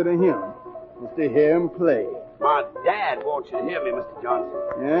get rid of him was to hear him play. My dad wants you to hear me, Mr. Johnson.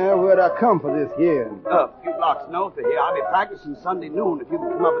 Yeah, where'd I come for this hearing? A few blocks north of here. I'll be practicing Sunday noon if you can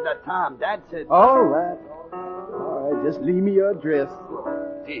come up at that time. Dad said... All right, just leave me your address.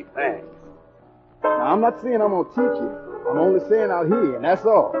 Gee, thanks. Now, I'm not saying I'm going to teach you. I'm only saying I'll hear you, and that's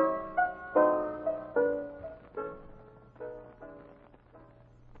all.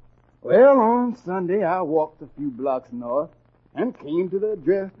 Well, on Sunday, I walked a few blocks north and came to the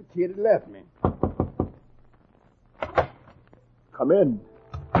address the kid had left me. Come in.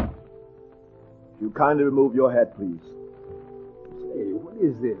 You kindly remove your hat, please. Say, what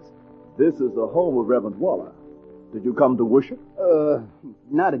is this? This is the home of Reverend Waller. Did you come to worship?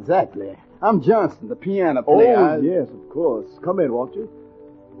 Not exactly. I'm Johnson, the piano player. Oh, yes, of course. Come in, won't you?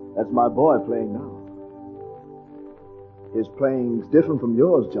 That's my boy playing now. His playing's different from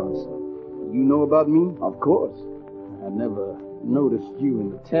yours, Johnson. You know about me? Of course. I never noticed you in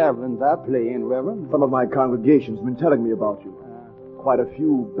the taverns I play in, Reverend. Some of my congregation's been telling me about you. Quite a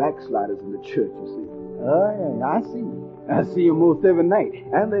few backsliders in the church, you see. Oh, yeah, I see. I see you most every night.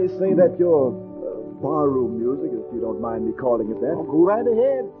 And they say that your barroom music, if you don't mind me calling it that. Oh, go right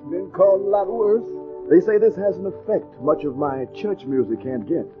ahead. It's been called a lot worse. They say this has an effect much of my church music can't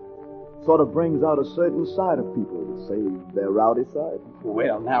get. Sort of brings out a certain side of people, say their rowdy side.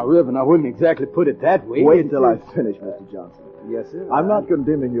 Well, now, Reverend, I wouldn't exactly put it that way. Wait till I finish, Mr. Johnson. Yes, sir. I'm not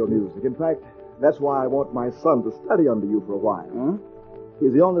condemning your music. In fact, that's why I want my son to study under you for a while. Huh?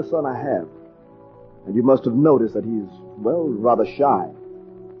 He's the only son I have. And you must have noticed that he's, well, rather shy.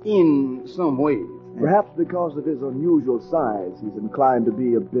 In some ways. Perhaps because of his unusual size, he's inclined to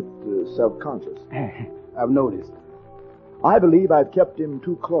be a bit self-conscious. I've noticed. I believe I've kept him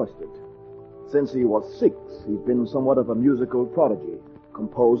too cloistered. Since he was 6, he's been somewhat of a musical prodigy,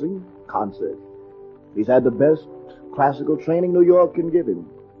 composing concerts. He's had the best classical training New York can give him.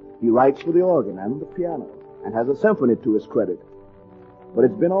 He writes for the organ and the piano, and has a symphony to his credit. But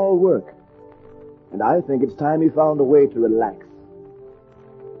it's been all work, and I think it's time he found a way to relax.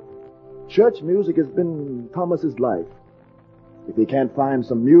 Church music has been Thomas's life. If he can't find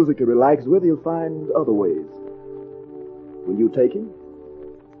some music to relax with, he'll find other ways. Will you take him?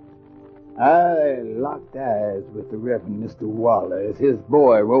 I locked eyes with the Reverend Mr. Waller as his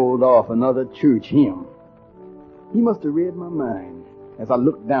boy rolled off another church hymn. He must have read my mind as I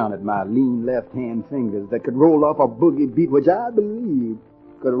looked down at my lean left-hand fingers that could roll off a boogie beat which I believe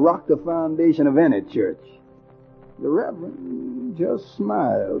could rock the foundation of any church. The Reverend just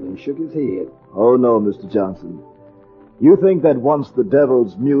smiled and shook his head. Oh, no, Mr. Johnson. You think that once the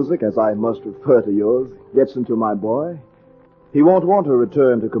devil's music, as I must refer to yours, gets into my boy, he won't want to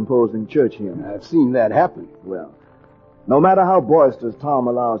return to composing church hymns. I've seen that happen. Well, no matter how boisterous Tom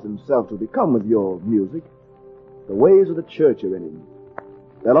allows himself to become with your music, the ways of the church are in him.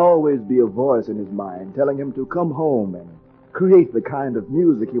 There'll always be a voice in his mind telling him to come home and create the kind of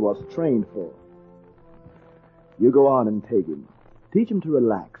music he was trained for. You go on and take him. Teach him to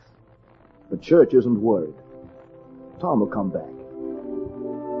relax. The church isn't worried. Tom will come back.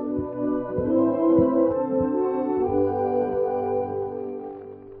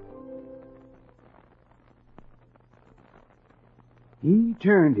 He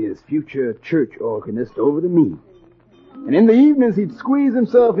turned his future church organist over to me. And in the evenings, he'd squeeze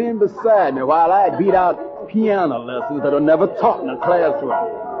himself in beside me while I'd beat out piano lessons that were never taught in a classroom.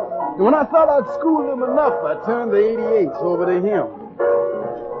 And when I thought I'd schooled him enough, I turned the 88s over to him.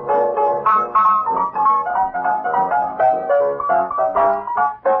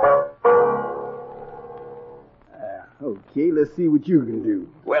 Okay, let's see what you can do.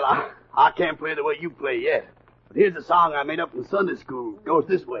 Well, I can't play the way you play yet. But here's a song I made up in Sunday school. It goes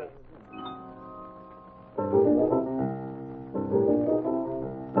this way.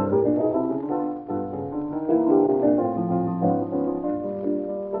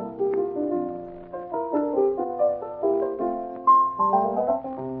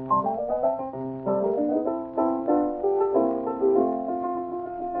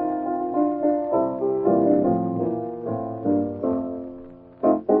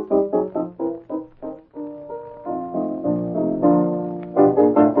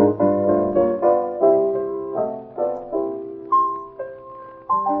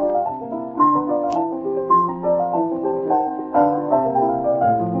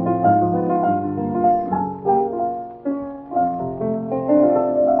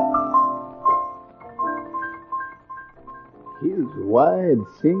 Wide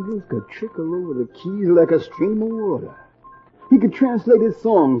fingers could trickle over the keys like a stream of water. He could translate his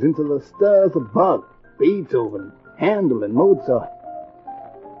songs into the styles of Bach, Beethoven, Handel, and Mozart.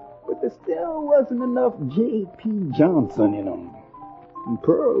 But there still wasn't enough J.P. Johnson in him. And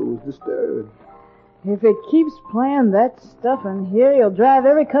Pearl was disturbed. If it keeps playing that stuff in here, you'll drive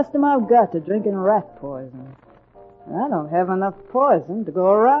every customer I've got to drinking rat poison. I don't have enough poison to go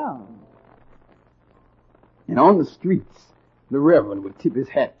around. And on the streets, the Reverend would tip his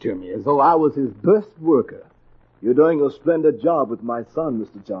hat to me as though I was his best worker. You're doing a splendid job with my son,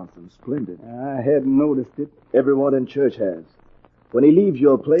 Mr. Johnson. Splendid. I hadn't noticed it. Everyone in church has. When he leaves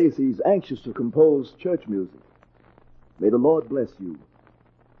your place, he's anxious to compose church music. May the Lord bless you.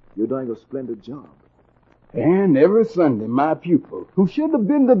 You're doing a splendid job. And every Sunday, my pupil, who should have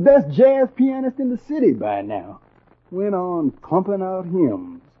been the best jazz pianist in the city by now, went on pumping out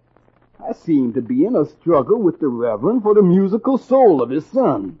hymns. I seemed to be in a struggle with the Reverend for the musical soul of his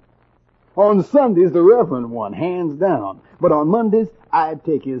son. On Sundays, the Reverend won, hands down. But on Mondays, I'd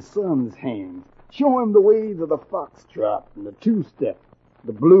take his son's hands, show him the ways of the foxtrot and the two-step,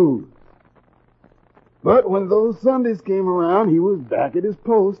 the blues. But when those Sundays came around, he was back at his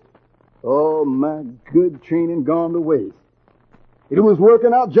post. All my good training gone to waste. It was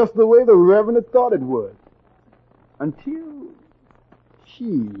working out just the way the Reverend had thought it would. Until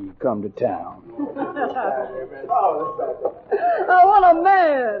she come to town. I want a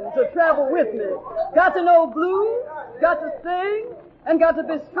man to travel with me. Got to know blues, got to sing, and got to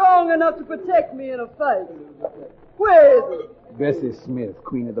be strong enough to protect me in a fight. Where is it? Bessie Smith,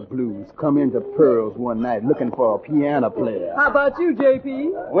 Queen of the Blues, come into Pearl's one night looking for a piano player. How about you,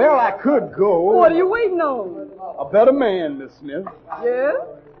 J.P.? Well, I could go. What are you waiting on? A better man, Miss Smith. Yeah?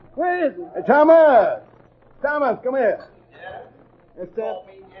 Where is it? Hey, Thomas! Thomas, come here.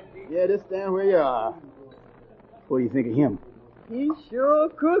 Just stand where you are. What do you think of him? He sure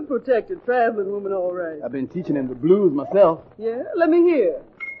could protect a traveling woman all right. I've been teaching him the blues myself. Yeah? Let me hear.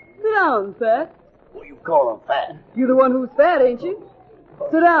 Sit down, Fat. What you call him fat? You the one who's fat, ain't you?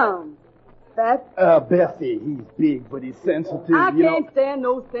 Sit down, Fat. Bessie, he's big, but he's sensitive. I can't stand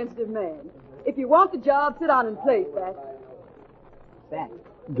no sensitive man. If you want the job, sit down and play, Fat. Fat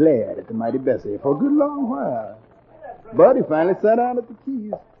glared at the mighty Bessie for a good long while. But he finally sat down at the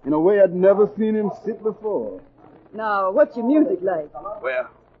keys in a way I'd never seen him sit before. Now, what's your music like? Well,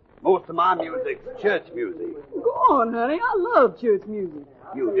 most of my music's church music. Go on, honey. I love church music.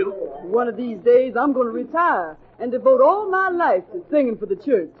 You do? One of these days, I'm going to retire and devote all my life to singing for the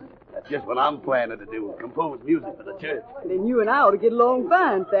church. That's just what I'm planning to do, compose music for the church. Then you and I ought to get along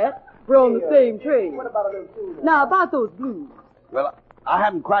fine, Fat. We're on the same trade. Now, about those blues. Well, I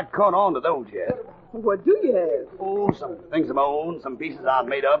haven't quite caught on to those yet. What do you have? Oh, some things of my own, some pieces I've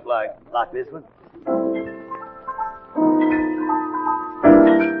made up, like this one.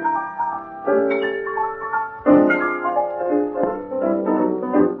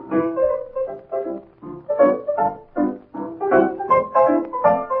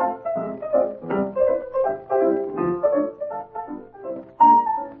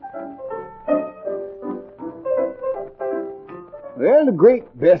 Well, the great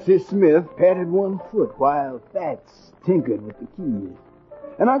Bessie Smith patted one foot while Fats tinkered with the keys.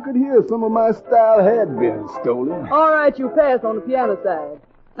 And I could hear some of my style had been stolen. All right, you pass on the piano side.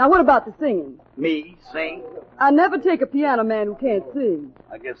 Now, what about the singing? Me? Sing? I never take a piano man who can't sing.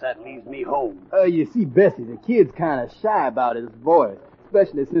 I guess that leaves me home. You see, Bessie, the kid's kind of shy about his voice,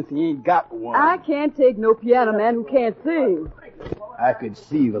 especially since he ain't got one. I can't take no piano man who can't sing. I could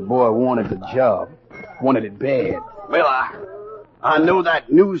see the boy wanted the job. Wanted it bad. Well, I know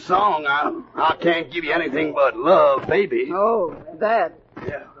that new song. I can't give you anything but love, baby. Oh, that.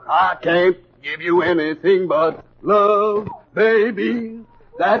 Yeah. I can't give you anything but love, baby.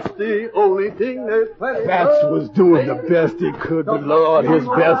 That's the only thing there's plenty Fats was doing the best he could, but Lord, his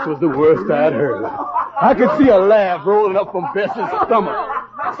best was the worst I'd heard. I could see a laugh rolling up from Bessie's stomach.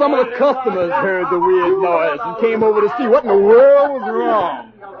 Some of the customers heard the weird noise and came over to see what in the world was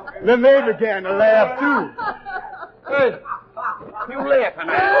wrong. Then they began to laugh, too. Hey, you laughing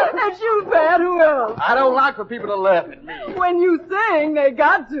at? That's you, Pat. Who else? I don't like for people to laugh at me. When you sing, they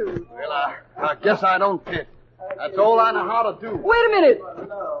got to. Well, I guess I don't fit. That's all I know how to do. Wait a minute.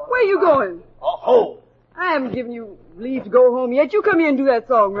 Where you going? Home. I haven't given you leave to go home yet. You come here and do that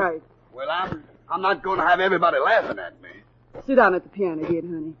song right. Well, I'm not going to have everybody laughing at me. Sit down at the piano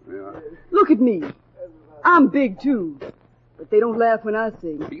again, honey. Yeah. Look at me. I'm big, too. But they don't laugh when I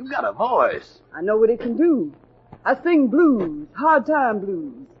sing. You got a voice. I know what it can do. I sing blues, hard time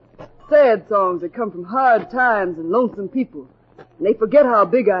blues. Sad songs that come from hard times and lonesome people. And they forget how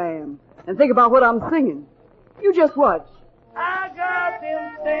big I am and think about what I'm singing. You just watch. I got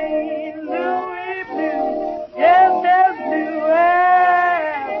them St. Louis blues, just as blue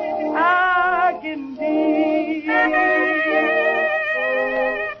as I can be.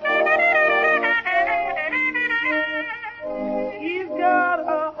 He's got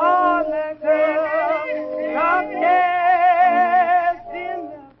a heart like a rock cast in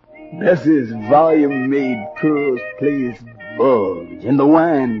the sea. Bessie's volume made Pearl's place bulge, and the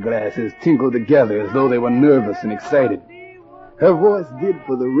wine glasses tinkled together as though they were nervous and excited. Her voice did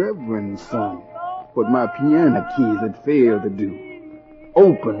for the Reverend's son what my piano keys had failed to do.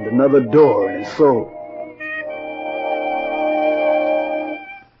 Opened another door in his soul.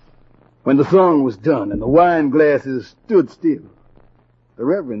 When the song was done and the wine glasses stood still, the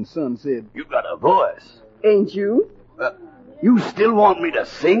Reverend's son said, You got a voice. Ain't you? You still want me to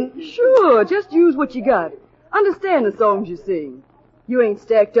sing? Sure, just use what you got. Understand the songs you sing. You ain't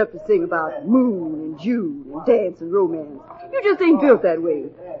stacked up to sing about moon and June and dance and romance. You just ain't built that way.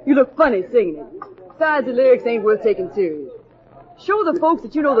 You look funny singing it. Besides, the lyrics ain't worth taking serious. Show the folks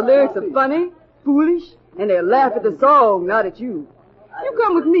that you know the lyrics are funny, foolish, and they'll laugh at the song, not at you. You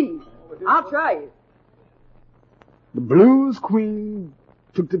come with me. I'll try it. The blues queen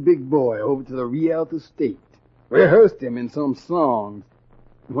took the big boy over to the Rialto Estate, rehearsed him in some songs.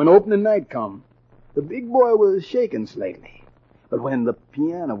 When opening night come, the big boy was shaking slightly. But when the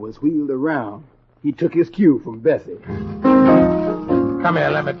piano was wheeled around, he took his cue from Bessie. Come here,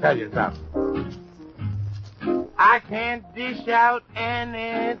 let me tell you something. I can't dish out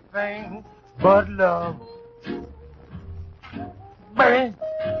anything but love. Baby,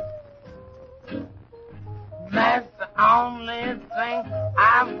 that's the only thing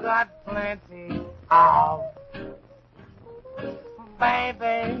I've got plenty of.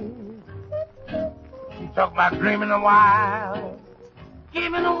 Baby, you talk about dreaming a while,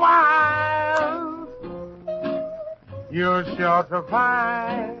 giving a while, you're sure to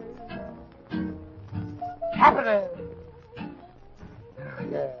find happiness.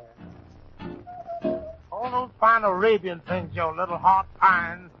 Yeah. All those fine Arabian things your little heart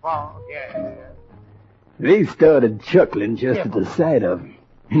pines for. Yeah. They started chuckling just at the sight of him.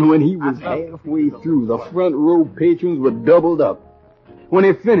 And when he was halfway through, the front row patrons were doubled up. When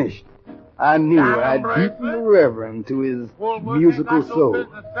he finished, I knew I'd deepened the reverend to his musical soul.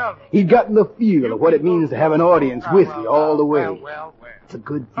 He'd gotten the feel of what it means to have an audience with you all the way. It's a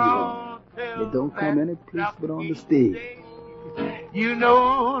good feeling. It don't come any place but on the stage. You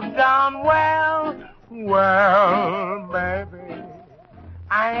know darn well, baby,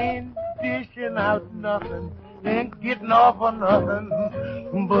 I ain't dishing out nothing, ain't getting off on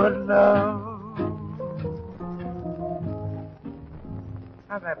nothing but love.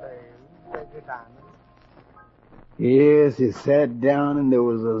 How's that, baby? Take your time. Yes, he sat down and there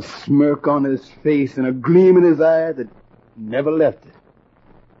was a smirk on his face and a gleam in his eye that never left it.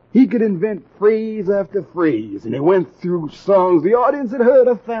 He could invent phrase after phrase, and he went through songs the audience had heard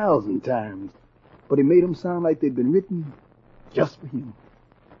 1,000 times. But he made them sound like they'd been written just for him.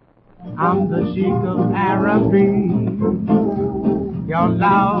 I'm the Sheik of Araby. Your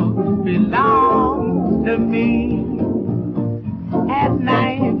love belongs to me. At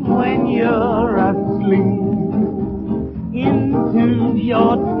night when you're asleep, into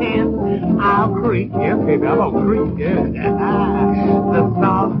your tent I'll creep. Yes, baby, I'm gonna creep. Yeah. The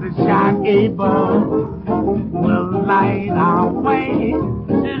soft shine above will light our way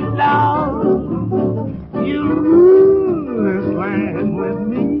to love. You rule this land with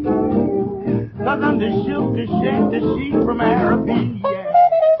me, 'cause I'm the shook, the shake, the sheep from Araby. Yeah.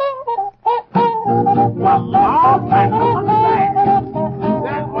 Well, Lord, man, look at that.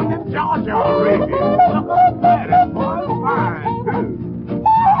 That one in Georgia already. Look at that. It's one fine, too.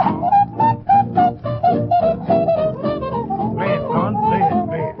 Play it, son. Play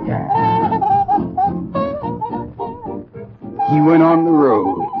it. Yeah. He went on the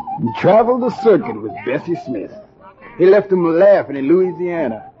road and traveled the circuit with Bessie Smith. He left them laughing in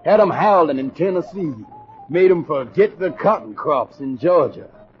Louisiana, had them howling in Tennessee, made them forget the cotton crops in Georgia.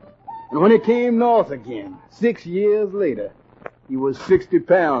 And when he came north again, 6 years later, he was 60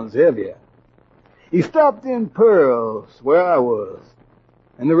 pounds heavier. He stopped in Pearls, where I was,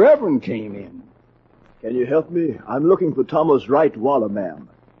 and the Reverend came in. Can you help me? I'm looking for Thomas Wright Waller, ma'am.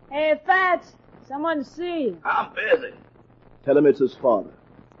 Hey, Fats, someone to see you. I'm busy. Tell him it's his father.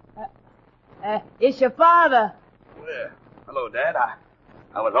 It's your father. Well, hello, Dad.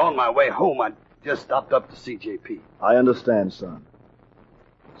 I was on my way home. I just stopped up to see JP. I understand, son.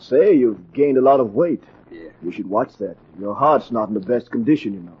 Say, you've gained a lot of weight. Yeah. You should watch that. Your heart's not in the best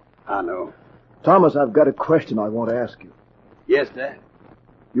condition, you know. I know. Thomas, I've got a question I want to ask you. Yes, Dad?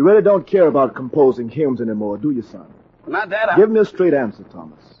 You really don't care about composing hymns anymore, do you, son? Well, not Dad. Give me a straight answer,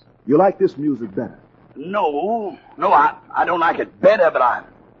 Thomas. You like this music better? No, I don't like it better, but I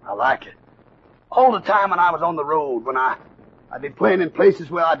like it. All the time when I was on the road, when I'd be playing in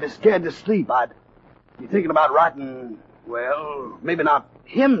places where I'd be scared to sleep, I'd be thinking about writing, well, maybe not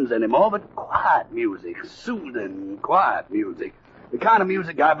hymns anymore, but quiet music, soothing, quiet music. The kind of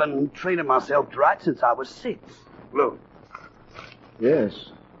music I've been training myself to write since I was 6. Look.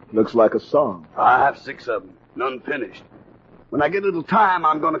 Yes, looks like a song. I have 6 of them, none finished. When I get a little time,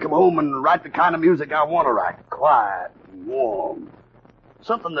 I'm going to come home and write the kind of music I want to write. Quiet and warm.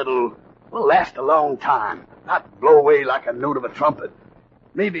 Something that'll last a long time, not blow away like a note of a trumpet.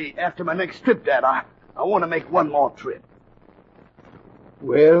 Maybe after my next trip, Dad, I want to make one more trip.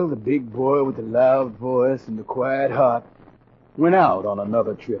 Well, the big boy with the loud voice and the quiet heart went out on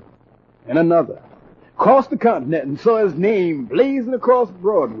another trip. And another. Crossed the continent and saw his name blazing across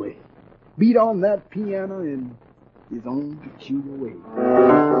Broadway. Beat on that piano in his own peculiar way.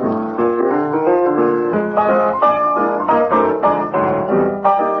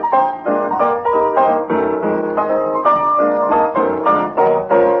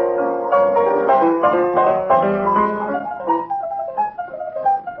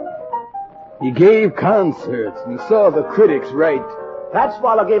 He gave concerts and saw the critics write. Fats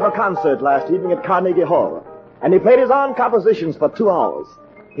Waller gave a concert last evening at Carnegie Hall, and he played his own compositions for 2 hours.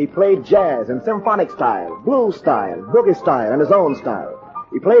 He played jazz in symphonic style, blues style, boogie style, and his own style.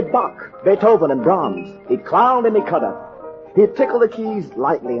 He played Bach, Beethoven, and Brahms. He clowned and he cut up. He'd tickle the keys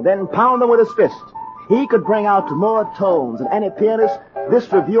lightly and then pound them with his fist. He could bring out more tones than any pianist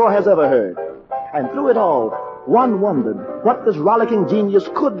this reviewer has ever heard. And through it all, one wondered what this rollicking genius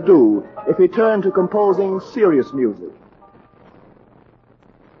could do if he turned to composing serious music.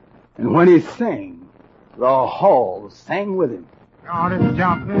 And when he sang, the hall sang with him. God is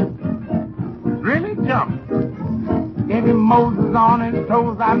jumping, really jumping. Gave him Moses on his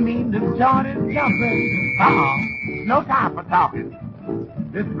toes, I mean the joint is jumping. No time for talking.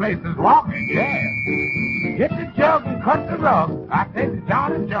 This place is walking, yeah. Get the jug and cut the rug. I said the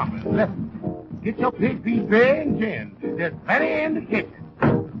joint is jumping. Listen, get your pig feet bare and gin. There's plenty in the kitchen.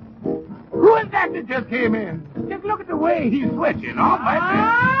 Who is that just came in? Just look at the way he's switching. All right,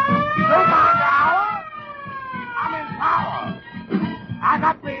 you don't mind the hour? I'm in power. I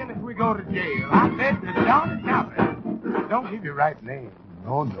got paying if we go to jail. I said the John is jumping. Don't give your right name.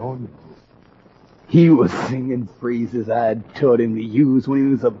 No. He was singing phrases I'd taught him to use when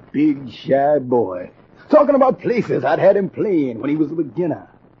he was a big, shy boy. Talking about places I'd had him playing when he was a beginner.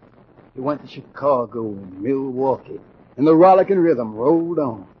 He went to Chicago and Milwaukee, and the rollicking rhythm rolled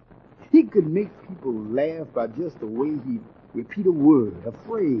on. He could make people laugh by just the way he'd repeat a word, a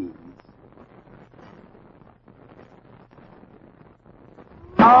phrase.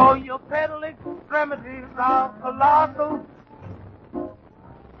 Oh, your pedal extremities are colossal.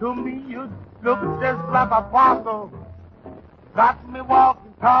 To me, you look just like a fossil. Got me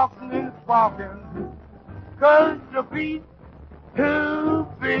walking, talking, and squawking. 'Cause your feet too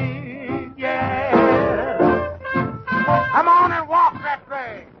big, yeah. Come on and walk that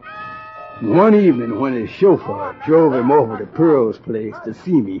thing. One evening when his chauffeur drove him over to Pearl's place to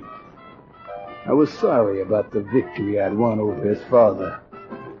see me, I was sorry about the victory I'd won over his father.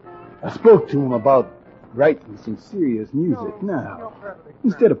 I spoke to him about writing some serious music now,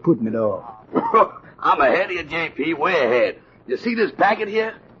 instead of putting it off. I'm ahead of you, JP, way ahead. You see this packet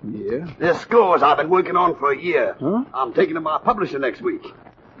here? Yeah? There's scores I've been working on for a year. Huh? I'm taking to my publisher next week.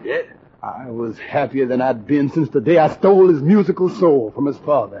 Yeah? I was happier than I'd been since the day I stole his musical soul from his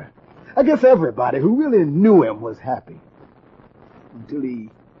father. I guess everybody who really knew him was happy. Until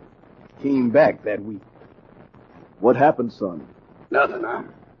he came back that week. What happened, son? Nothing, I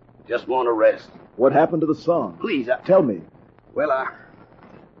just want to rest. What happened to the song? Please, tell me. Well,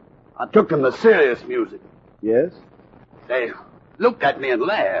 I took them to serious music. Yes? They looked at me and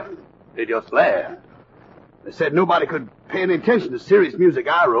laughed. They just laughed. They said nobody could pay any attention to serious music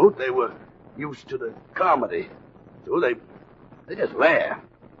I wrote. They were used to the comedy. So they just laughed.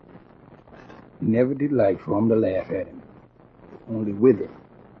 He never did like for him to laugh at him. Only with him.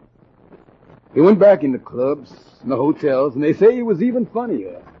 He went back in the clubs and the hotels, and they say he was even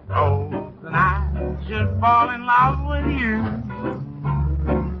funnier. Oh, that I should fall in love with you.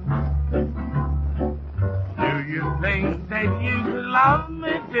 Do you think that you could love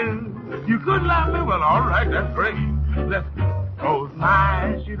me too? You could love me? Well, all right, that's great. Let's close my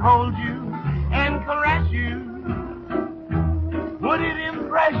eyes, should hold you and caress you. Would it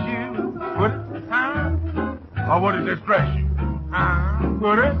impress you? Would it, huh? Or would it distress you? Huh?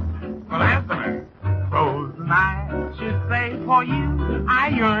 Would it? Well, answer me. Close my eyes, should say for you, I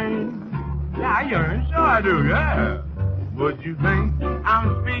yearn. Yeah, I yearn. Sure I do, yeah. Would you think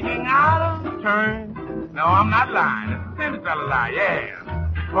I'm speaking out of turn? No, I'm not lying. It's a sentimental lie,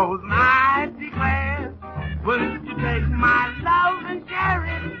 yeah. Close my eyes, declare. Would you take my love and share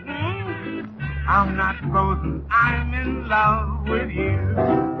it? I'm not frozen. I'm in love with you.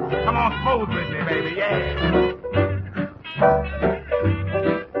 Come on, suppose with me, baby, yeah.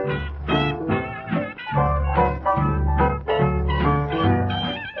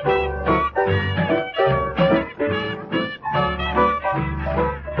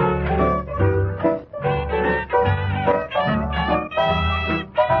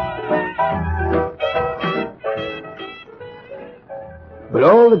 But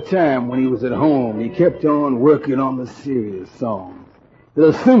all the time when he was at home, he kept on working on the serious songs.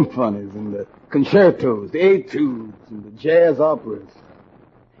 The symphonies and the concertos, the etudes and the jazz operas.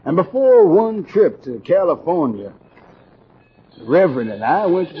 And before one trip to California, the Reverend and I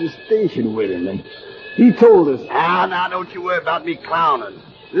went to the station with him, and he told us... Now, don't you worry about me clowning.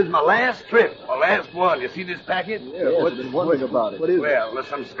 This is my last trip, my last one. You see this packet? Yeah, what's been wondering about it? What is it? Well, there's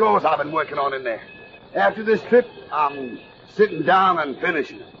some scores I've been working on in there. After this trip, I'm sitting down and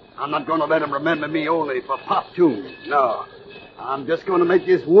finishing it. I'm not going to let them remember me only for pop tunes. No. I'm just going to make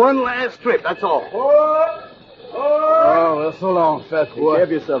this one last trip, that's all. Oh, well, so long, fat boy. Take care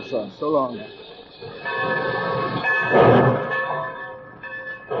of yourself, son. So long.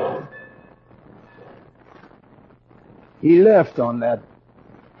 He left on that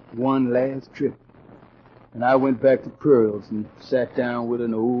one last trip. And I went back to Pearl's and sat down with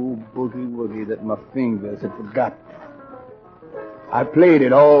an old boogie-woogie that my fingers had forgotten. I played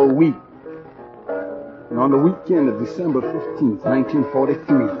it all week. And on the weekend of December 15th,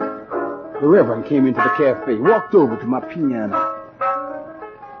 1943, the Reverend came into the cafe, walked over to my piano.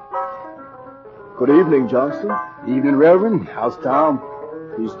 Good evening, Johnston. Evening, Reverend. How's Tom?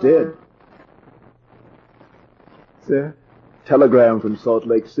 He's dead. Sir? Telegram from Salt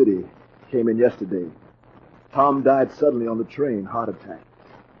Lake City. Came in yesterday. Tom died suddenly on the train, heart attack.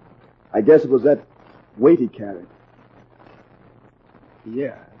 I guess it was that weight he carried.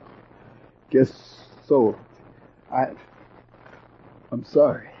 Yeah. Guess so. I'm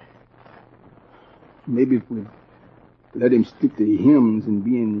sorry. Maybe if we let him stick to hymns and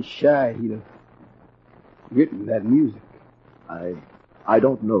being shy, he'd have written that music. I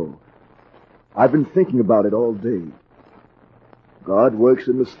don't know. I've been thinking about it all day. God works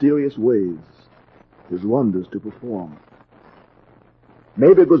in mysterious ways, his wonders to perform.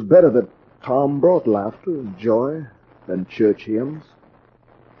 Maybe it was better that Tom brought laughter and joy than church hymns.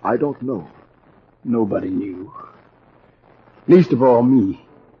 I don't know. Nobody knew. Least of all me.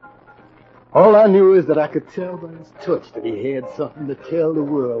 All I knew is that I could tell by his touch that he had something to tell the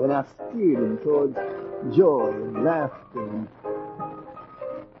world, and I steered him towards joy and laughter. And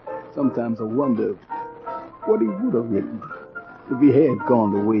sometimes I wonder what he would have written if he had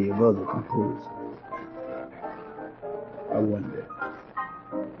gone the way of other composers. I wonder.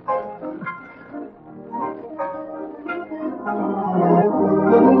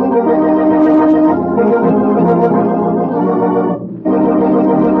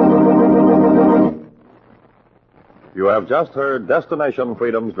 You have just heard Destination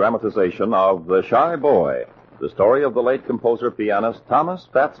Freedom's dramatization of The Shy Boy, the story of the late composer-pianist Thomas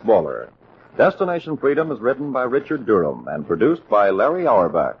Fats Waller. Destination Freedom is written by Richard Durham and produced by Larry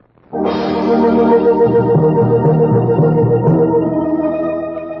Auerbach.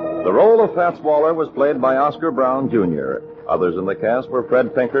 The role of Fats Waller was played by Oscar Brown, Jr. Others in the cast were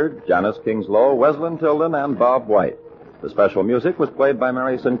Fred Pinkard, Janice Kingslow, Weslin Tilden, and Bob White. The special music was played by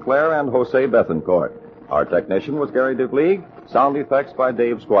Mary Sinclair and Jose Bethencourt. Our technician was Gary DeVlieg, sound effects by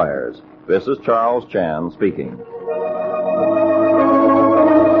Dave Squires. This is Charles Chan speaking.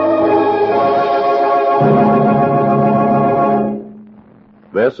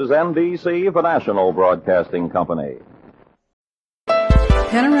 This is NBC, the National Broadcasting Company.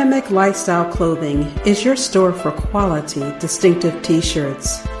 Panoramic Lifestyle Clothing is your store for quality, distinctive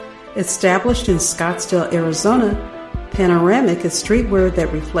T-shirts. Established in Scottsdale, Arizona, Panoramic is streetwear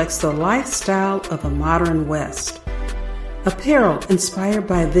that reflects the lifestyle of a modern West. Apparel inspired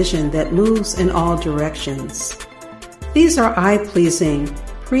by a vision that moves in all directions. These are eye-pleasing,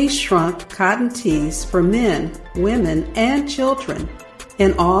 pre-shrunk cotton tees for men, women, and children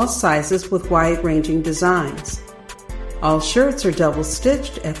in all sizes with wide-ranging designs. All shirts are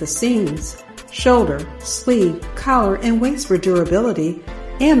double-stitched at the seams, shoulder, sleeve, collar, and waist for durability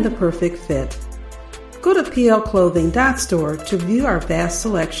and the perfect fit. Go to plclothing.store to view our vast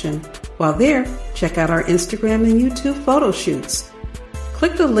selection. While there, check out our Instagram and YouTube photo shoots.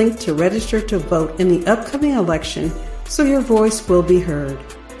 Click the link to register to vote in the upcoming election so your voice will be heard.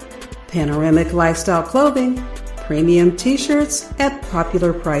 Panoramic Lifestyle Clothing, premium T-shirts at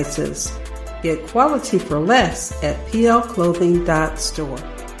popular prices. Get quality for less at plclothing.store.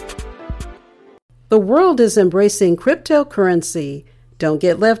 The world is embracing cryptocurrency. Don't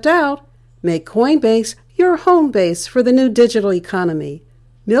get left out. Make Coinbase your home base for the new digital economy.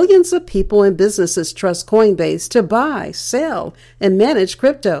 Millions of people and businesses trust Coinbase to buy, sell, and manage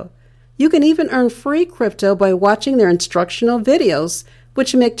crypto. You can even earn free crypto by watching their instructional videos,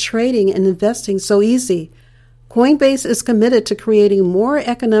 which make trading and investing so easy. Coinbase is committed to creating more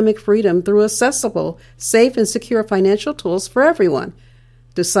economic freedom through accessible, safe, and secure financial tools for everyone.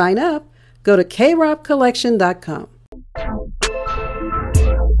 To sign up, go to krobcollection.com.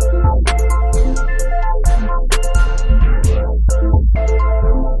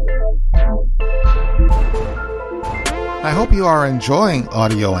 hope you are enjoying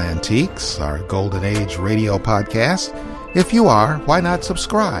Audio Antiques, our Golden Age radio podcast. If you are, why not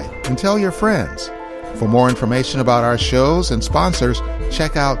subscribe and tell your friends? For more information about our shows and sponsors,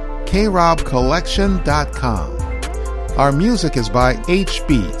 check out krobcollection.com. Our music is by H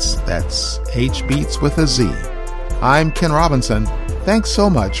Beats. That's H Beats with a Z. I'm Ken Robinson. Thanks so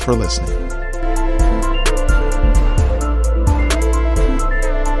much for listening.